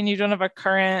choppy, and you don't have a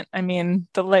current. I mean,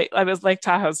 Lake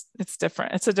Tahoe's, it's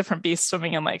different. It's a different beast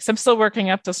swimming in lakes. I'm still working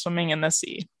up to swimming in the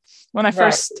sea. When I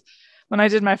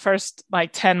did my first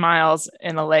like 10 miles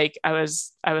in a lake, I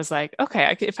was like,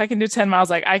 okay, if I can do 10 miles,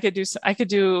 like I could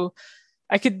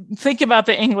think about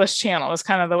the English Channel was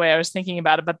kind of the way I was thinking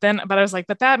about it. But I was like,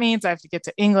 but that means I have to get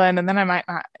to England, and then I might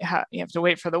not you have to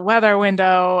wait for the weather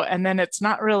window. And then it's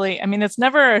not really, I mean, it's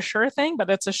never a sure thing, but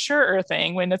it's a surer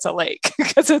thing when it's a lake,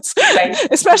 because it's,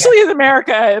 especially in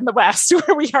America, in the West,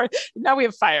 where we are now, we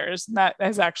have fires, and that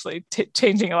is actually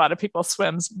changing a lot of people's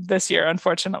swims this year,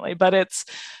 unfortunately. But it's,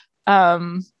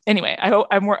 anyway,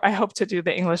 I hope to do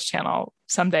the English Channel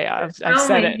someday. I've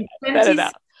said it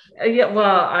out. Yeah,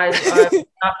 well, I love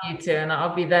you too, and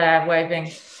I'll be there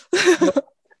waving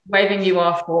you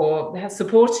off or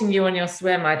supporting you on your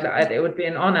swim. It would be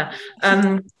an honor.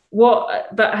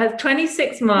 But has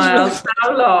 26 miles?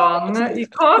 How long? You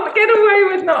can't get away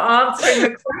with not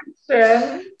answering the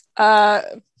question.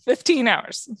 15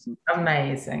 hours.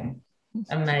 Amazing.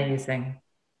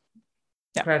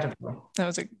 Yeah. Incredible.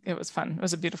 It was fun. It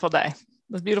was a beautiful day. It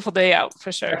was a beautiful day out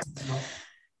for sure.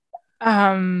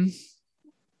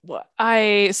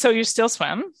 So you still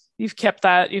swim? You've kept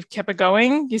it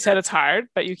going. You said it's hard,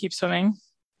 but you keep swimming.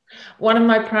 One of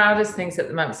my proudest things at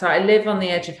the moment. So I live on the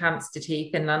edge of Hampstead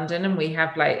Heath in London, and we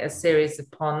have like a series of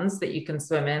ponds that you can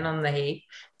swim in on the heath,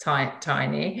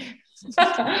 tiny.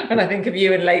 When I think of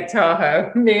you in Lake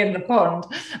Tahoe, me in the pond.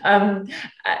 And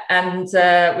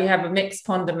we have a mixed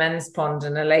pond, a men's pond,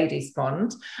 and a ladies'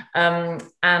 pond.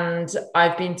 And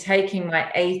I've been taking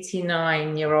my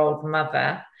 89-year-old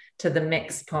mother to the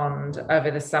mixed pond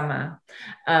over the summer.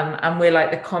 And we're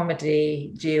like the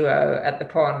comedy duo at the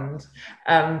pond.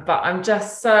 But I'm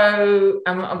just so,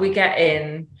 we get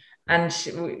in, and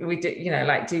we do, you know,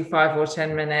 like do 5 or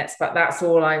 10 minutes, but that's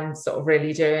all I'm sort of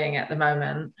really doing at the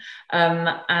moment. And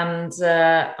I'm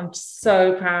just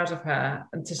so proud of her.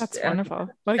 And that's wonderful.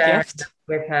 What a gift.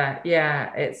 With her.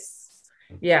 Yeah.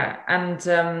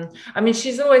 And I mean,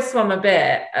 she's always swum a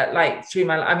bit through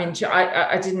my, I mean,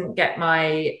 I didn't get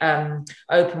my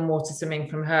open water swimming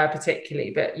from her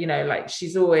particularly, but, you know, like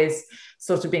she's always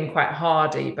sort of been quite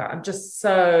hardy, but I'm just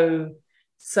so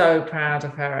proud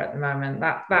of her at the moment.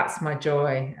 That's my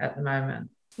joy at the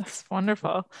moment. That's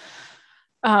wonderful.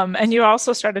 And you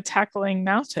also started tackling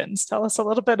mountains. Tell us a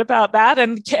little bit about that.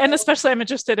 And especially I'm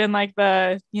interested in like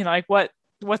the, you know, like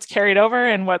what's carried over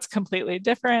and what's completely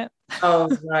different. Oh,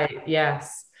 right.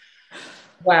 Yes.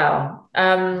 Well,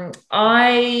 so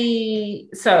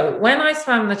when I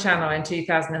swam the Channel in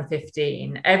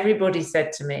 2015, everybody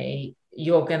said to me,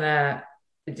 we're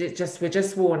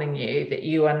just warning you that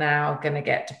you are now going to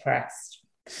get depressed.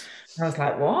 And I was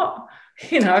like, what?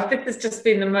 You know, I think it's just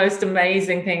been the most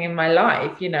amazing thing in my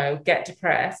life, you know, get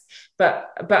depressed. But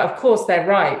of course they're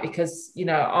right, because, you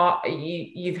know,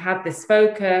 you've had this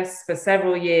focus for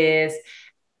several years,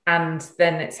 and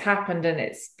then it's happened,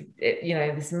 and you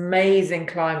know, this amazing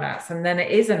climax, and then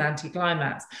it is an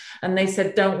anticlimax. And they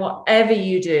said, don't, whatever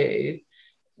you do,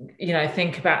 you know,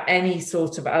 think about any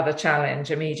sort of other challenge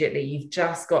immediately. You've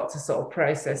just got to sort of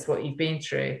process what you've been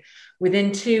through.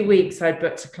 Within 2 weeks, I'd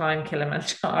booked to climb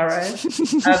Kilimanjaro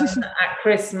at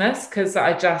Christmas, because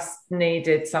I just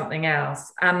needed something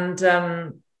else. And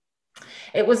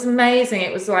it was amazing.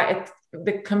 It was like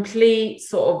the complete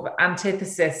sort of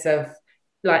antithesis of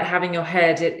like having your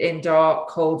head in dark,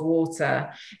 cold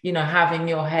water, you know, having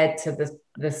your head to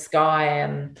the sky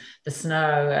and the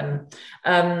snow.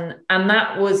 And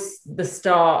that was the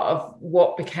start of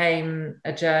what became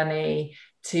a journey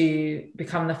to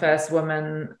become the first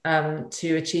woman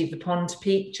to achieve the Pond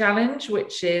Peak Challenge,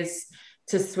 which is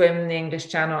to swim the English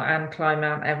Channel and climb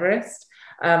Mount Everest.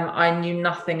 I knew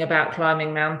nothing about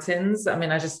climbing mountains. I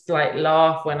mean, I just like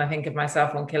laugh when I think of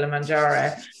myself on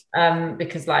Kilimanjaro,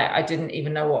 because like I didn't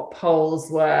even know what poles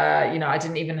were. You know, I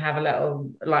didn't even have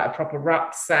a proper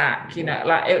rucksack. You know,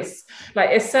 like it was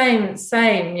like it's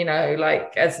same. You know,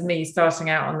 like as me starting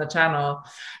out on the channel,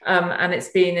 and it's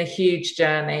been a huge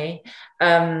journey.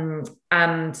 And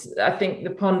I think the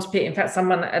Pond Peak, in fact,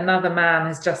 another man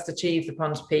has just achieved the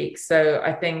Pond Peak. So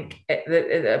I think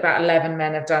about 11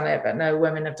 men have done it, but no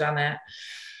women have done it.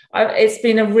 It's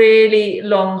been a really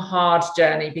long, hard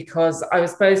journey because I was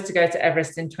supposed to go to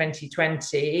Everest in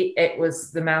 2020.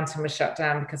 The mountain was shut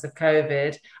down because of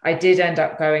COVID. I did end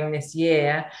up going this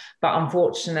year, but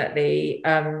unfortunately,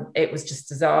 it was just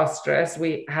disastrous.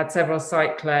 We had several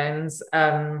cyclones,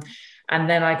 and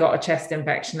then I got a chest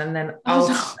infection, and then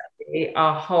ultimately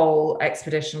our whole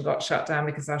expedition got shut down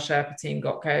because our Sherpa team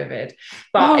got COVID.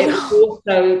 But it was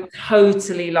also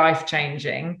totally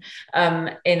life-changing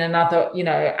in another, you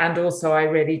know, and also I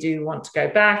really do want to go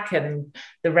back, and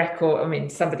the record, I mean,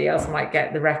 somebody else might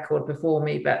get the record before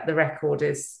me, but the record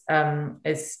is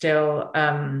still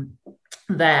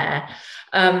there.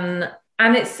 And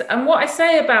what I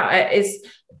say about it is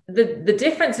the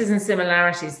differences and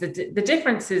similarities. The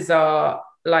differences are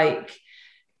like,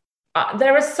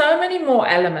 there are so many more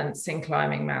elements in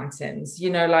climbing mountains, you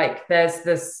know, like there's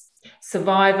this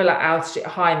survival at altitude,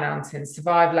 high mountains,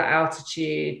 survival at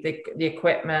altitude, the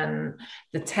equipment,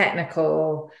 the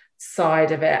technical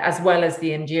side of it, as well as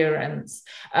the endurance.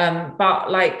 But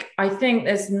like, I think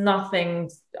there's nothing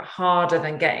harder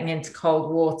than getting into cold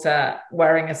water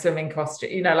wearing a swimming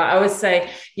costume. You know, like I always say,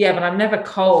 yeah, but I'm never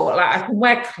cold. Like I can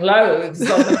wear clothes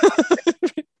on the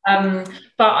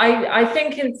but I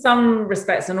think in some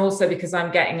respects, and also because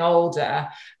I'm getting older,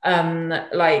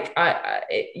 like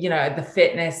you know, the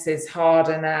fitness is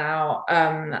harder now,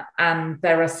 and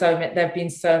there have been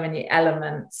so many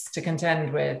elements to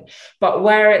contend with. But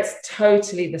where it's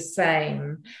totally the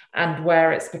same, and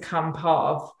where it's become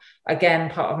part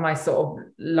of my sort of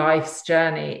life's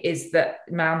journey, is that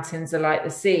mountains are like the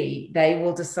sea. They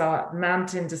will decide.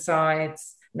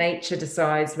 Nature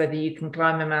decides whether you can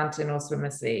climb a mountain or swim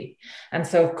a sea. And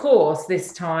so, of course,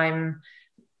 this time,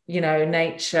 you know,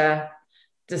 nature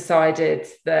decided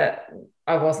that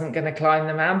I wasn't going to climb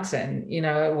the mountain. You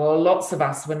know, well, lots of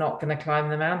us were not going to climb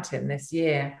the mountain this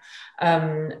year.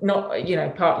 Not, you know,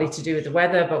 partly to do with the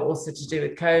weather, but also to do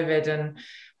with COVID.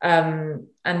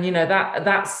 And you know,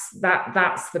 that's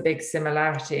the big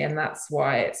similarity, and that's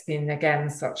why it's been, again,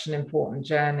 such an important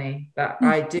journey that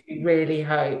I do really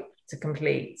hope to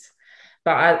complete.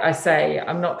 But I say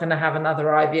I'm not going to have another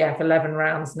IVF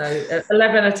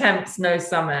 11 attempts, no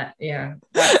summit. Yeah,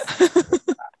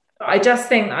 I just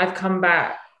think I've come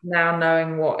back now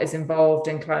knowing what is involved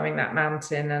in climbing that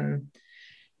mountain, and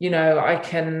you know, I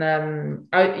can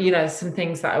you know, some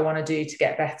things that I want to do to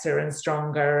get better and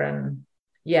stronger. And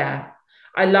yeah,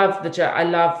 I love the journey. I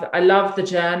love the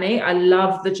journey. I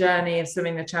love the journey of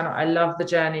swimming the channel. I love the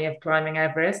journey of climbing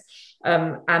Everest.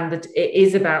 And it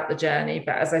is about the journey,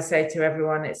 but as I say to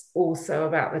everyone, it's also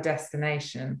about the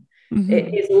destination. Mm-hmm.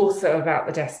 It is also about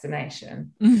the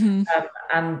destination. Mm-hmm.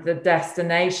 And the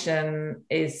destination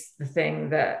is the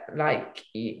thing that, like,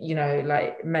 you know,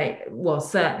 like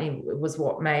certainly was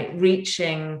what made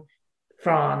reaching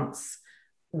France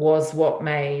was what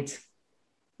made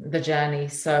the journey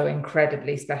so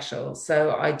incredibly special.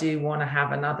 So I do want to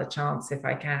have another chance if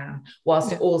I can,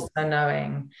 whilst also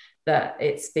knowing that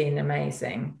it's been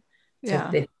amazing to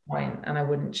this point, and I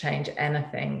wouldn't change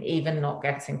anything, even not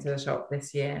getting to the shop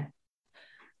this year.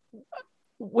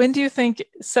 When do you think,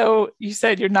 so you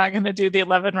said you're not going to do the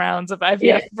 11 rounds of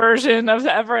IVF version of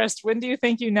Everest. When do you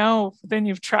think, you know, then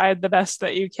you've tried the best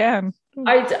that you can?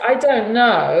 I don't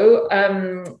know.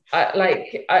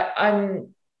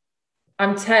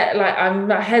 I'm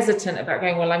hesitant about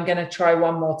going, well, I'm going to try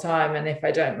one more time, and if I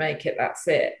don't make it, that's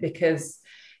it, because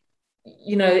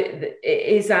you know, it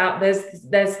is out,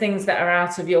 there's things that are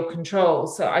out of your control.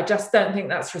 So I just don't think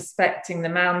that's respecting the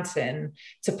mountain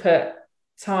to put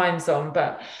times on.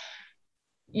 But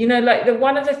you know, like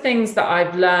one of the things that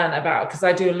I've learned about, because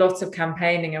I do a lot of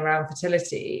campaigning around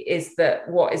fertility, is that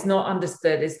what is not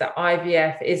understood is that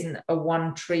IVF isn't a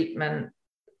one treatment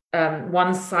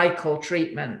one cycle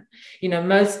treatment.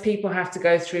 Most people have to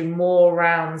go through more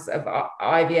rounds of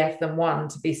IVF than one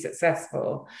to be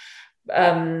successful.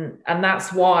 And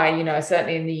that's why,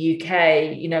 certainly in the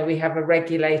UK, we have a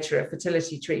regulator of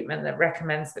fertility treatment that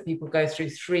recommends that people go through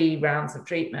 3 rounds of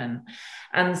treatment.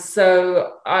 And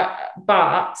so,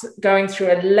 but going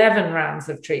through 11 rounds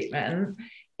of treatment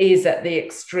is at the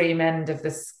extreme end of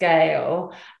the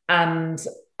scale. And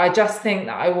I just think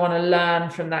that I want to learn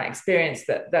from that experience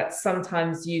that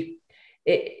sometimes it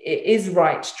is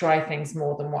right to try things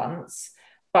more than once,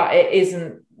 but it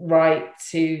isn't right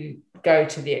to go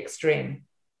to the extreme.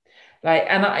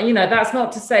 That's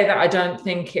not to say that I don't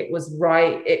think it was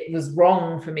right. It was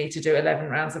wrong for me to do 11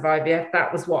 rounds of IVF.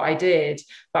 That was what I did.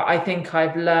 But I think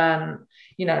I've learned,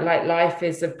 life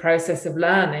is a process of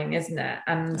learning, isn't it?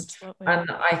 And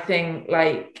I think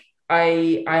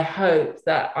I hope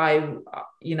that I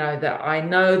know that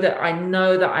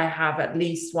I have at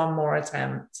least one more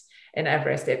attempt in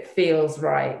Everest. It feels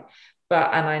right.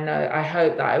 I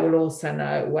hope that I will also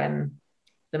know when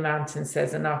the mountain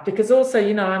says enough, because also,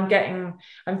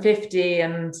 I'm 50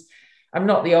 and I'm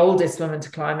not the oldest woman to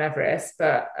climb Everest,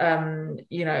 but, I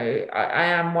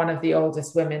am one of the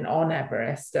oldest women on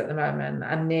Everest at the moment,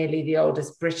 and nearly the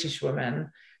oldest British woman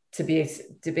to be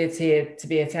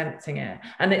attempting it.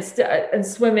 And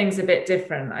swimming's a bit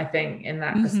different, I think, in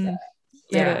that respect.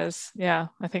 Yeah. It is. Yeah.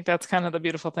 I think that's kind of the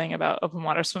beautiful thing about open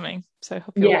water swimming. So I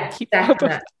hope you'll keep up.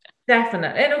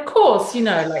 Definitely. And of course, you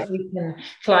can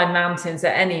climb mountains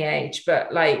at any age,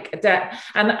 but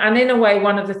and in a way,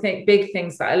 one of the big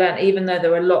things that I learned, even though there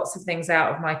were lots of things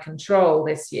out of my control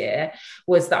this year,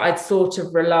 was that I'd sort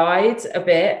of relied a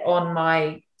bit on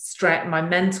my strength, my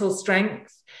mental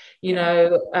strength,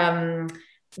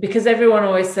 because everyone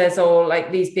always says,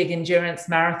 these big endurance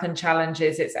marathon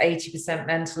challenges, it's 80%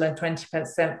 mental and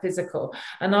 20% physical.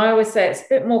 And I always say it's a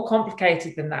bit more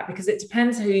complicated than that, because it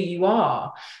depends who you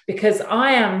are. Because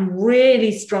I am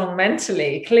really strong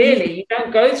mentally. Clearly, you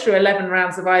don't go through 11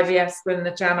 rounds of IVF swim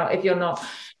the channel if you're not,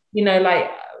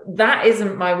 that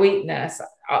isn't my weakness.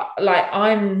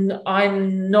 I'm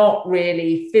not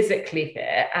really physically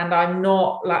fit, and I'm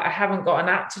not I haven't got an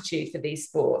aptitude for these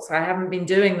sports. I haven't been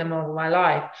doing them all my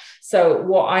life. So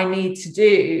what I need to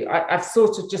do, I've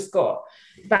sort of just got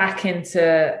back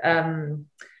into,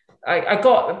 I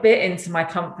got a bit into my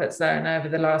comfort zone over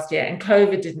the last year, and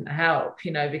COVID didn't help,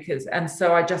 and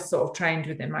so I just sort of trained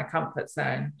within my comfort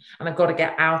zone, and I've got to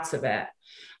get out of it.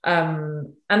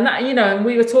 And that, and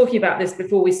we were talking about this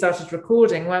before we started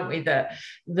recording, weren't we, that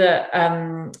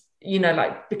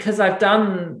because I've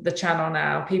done the channel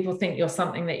now, people think you're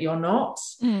something that you're not,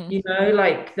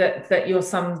 that you're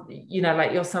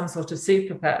you're some sort of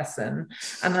super person,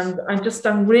 and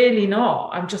I'm really not.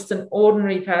 I'm just an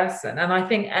ordinary person. And I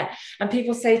think, and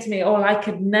people say to me, I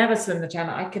could never swim the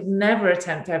channel, I could never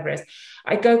attempt Everest.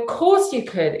 I go, of course you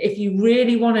could, if you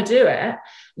really want to do it,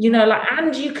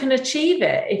 and you can achieve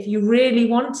it if you really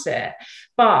want it.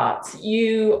 But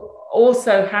you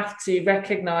also have to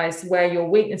recognize where your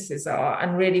weaknesses are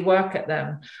and really work at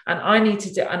them. And I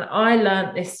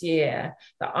learned this year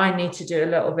that I need to do a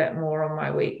little bit more on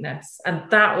my weakness. And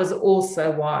that was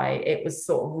also why it was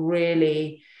sort of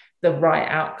really the right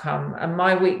outcome. And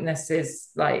my weakness is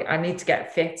I need to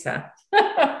get fitter.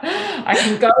 I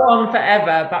can go on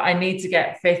forever, but I need to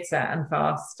get fitter and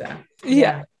faster.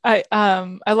 Yeah. I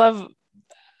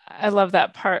love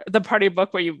that part, the part of your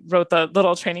book where you wrote the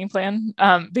little training plan,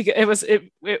 because it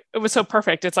was so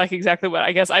perfect. It's exactly what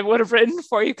I guess I would have written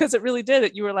for you, because it really did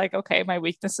it. You were like, okay, my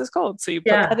weakness is cold, so you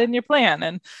put that in your plan,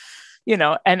 and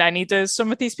and I need to swim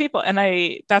with these people.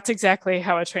 And that's exactly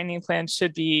how a training plan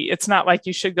should be. It's not like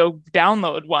you should go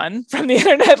download one from the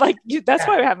internet. That's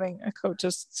why having a coach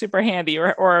is super handy,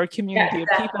 or a community of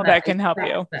people that can help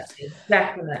you.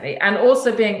 Definitely. And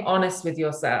also being honest with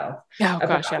yourself. Oh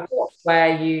gosh, yeah.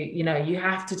 Where you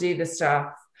have to do the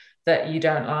stuff that you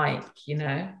don't like,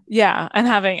 Yeah. And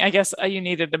having, I guess, you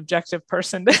need an objective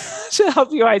person to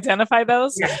help you identify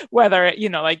those, whether,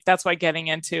 that's why getting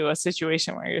into a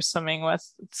situation where you're swimming with,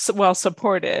 well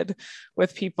supported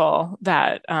with people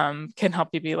that can help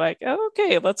you be like, oh,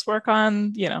 okay, let's work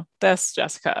on, this,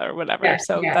 Jessica, or whatever.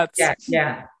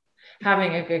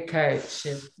 Having a good coach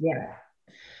is,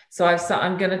 So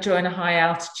I'm going to join a high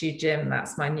altitude gym.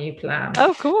 That's my new plan.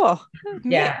 Oh, cool.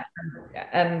 Yeah.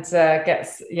 And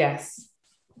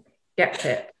get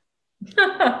fit.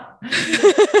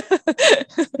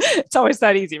 It's always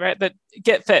that easy, right? That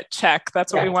get fit, check.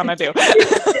 That's what we want to do.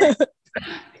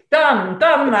 Done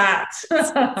that.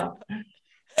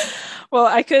 Well,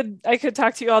 I could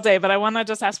talk to you all day, but I want to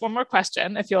just ask one more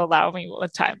question, if you'll allow me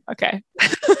with time. Okay.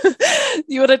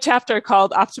 You had a chapter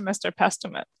called Optimist or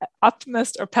Pessimist,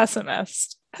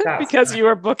 because you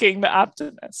were booking the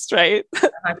optimist, right?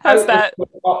 How's that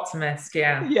optimist?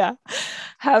 Yeah.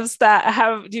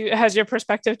 Has your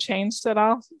perspective changed at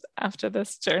all after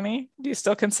this journey? Do you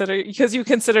still consider, because you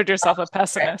considered yourself a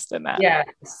pessimist in that? Yeah,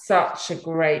 such a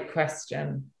great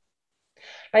question.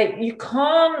 Like, you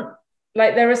can't,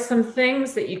 like, there are some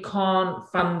things that you can't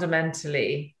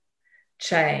fundamentally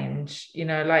change,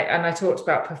 like, and I talked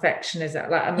about perfectionism.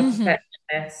 Like, I'm a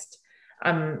perfectionist,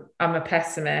 I'm a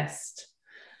pessimist.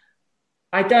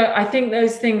 I think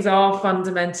those things are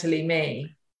fundamentally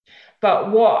me.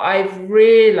 But what I've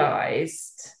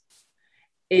realized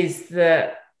is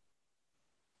that,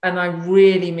 and I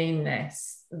really mean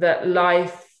this, that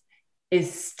life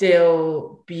is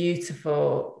still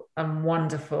beautiful and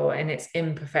wonderful in its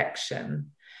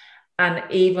imperfection. And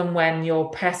even when your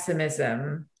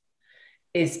pessimism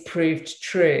is proved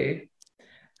true,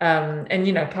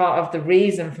 and part of the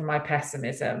reason for my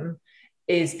pessimism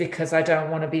is because I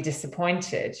don't want to be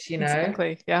disappointed,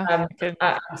 Exactly. Yeah. I'm trying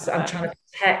to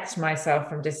protect myself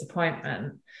from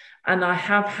disappointment. And I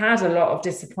have had a lot of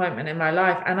disappointment in my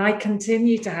life, and I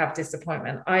continue to have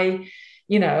disappointment. I've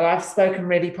spoken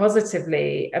really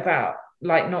positively about,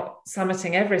 like, not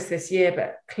summiting Everest this year,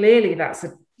 but clearly that's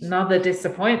another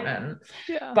disappointment.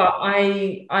 Yeah. But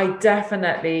I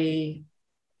definitely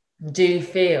do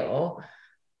feel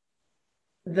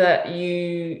that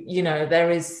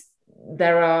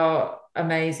there are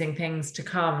amazing things to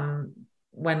come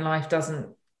when life doesn't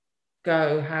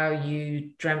go how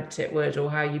you dreamt it would or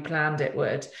how you planned it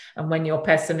would, and when your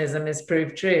pessimism is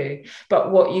proved true. But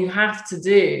what you have to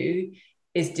do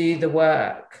is do the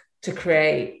work to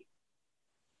create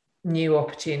new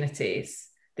opportunities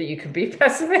that you can be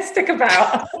pessimistic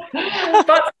about.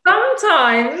 But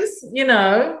sometimes,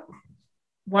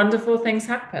 wonderful things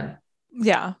happen.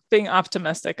 Yeah, being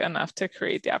optimistic enough to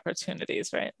create the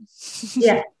opportunities, right?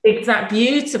 Yeah, exactly.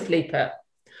 Beautifully put.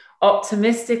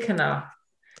 Optimistic enough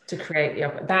to create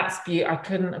the that's beautiful. I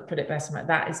couldn't have put it better.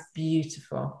 That is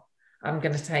beautiful. I'm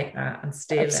going to take that and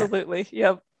steal Absolutely. It.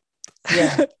 Yep.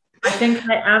 Yeah, I think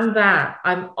I am that.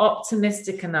 I'm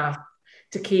optimistic enough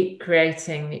to keep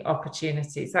creating the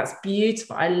opportunities. That's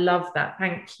beautiful. I love that.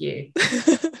 Thank you.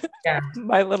 Yeah.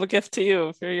 My little gift to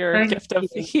you for your gift of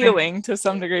healing to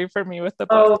some degree for me with the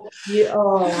book.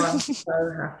 I'm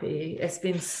so happy. It's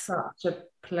been such a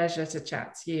pleasure to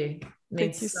chat to you.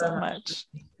 Thank you so much.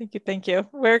 Thank you.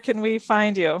 Where can we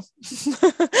find you?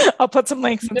 I'll put some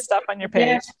links and stuff on your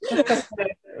page. Yeah,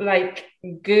 like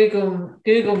Google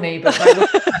me, but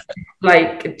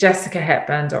like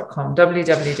jessicahepburn.com,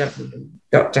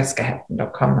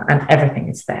 www.jessicahepburn.com, and everything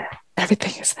is there.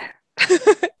 Everything is there.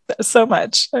 So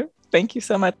much. Thank you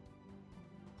so much.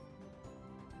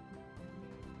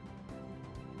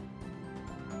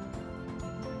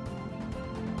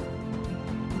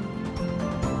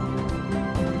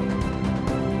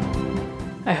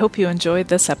 I hope you enjoyed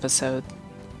this episode.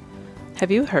 Have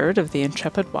you heard of the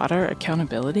Intrepid Water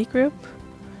Accountability Group?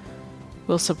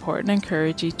 We'll support and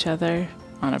encourage each other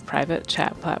on a private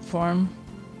chat platform,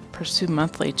 pursue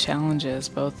monthly challenges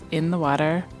both in the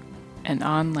water and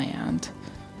on land,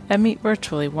 and meet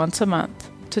virtually once a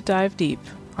month to dive deep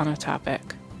on a topic.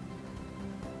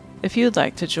 If you'd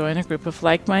like to join a group of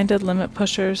like-minded limit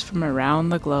pushers from around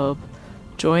the globe,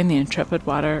 join the Intrepid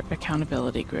Water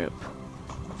Accountability Group.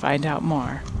 Find out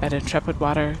more at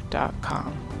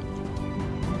intrepidwater.com.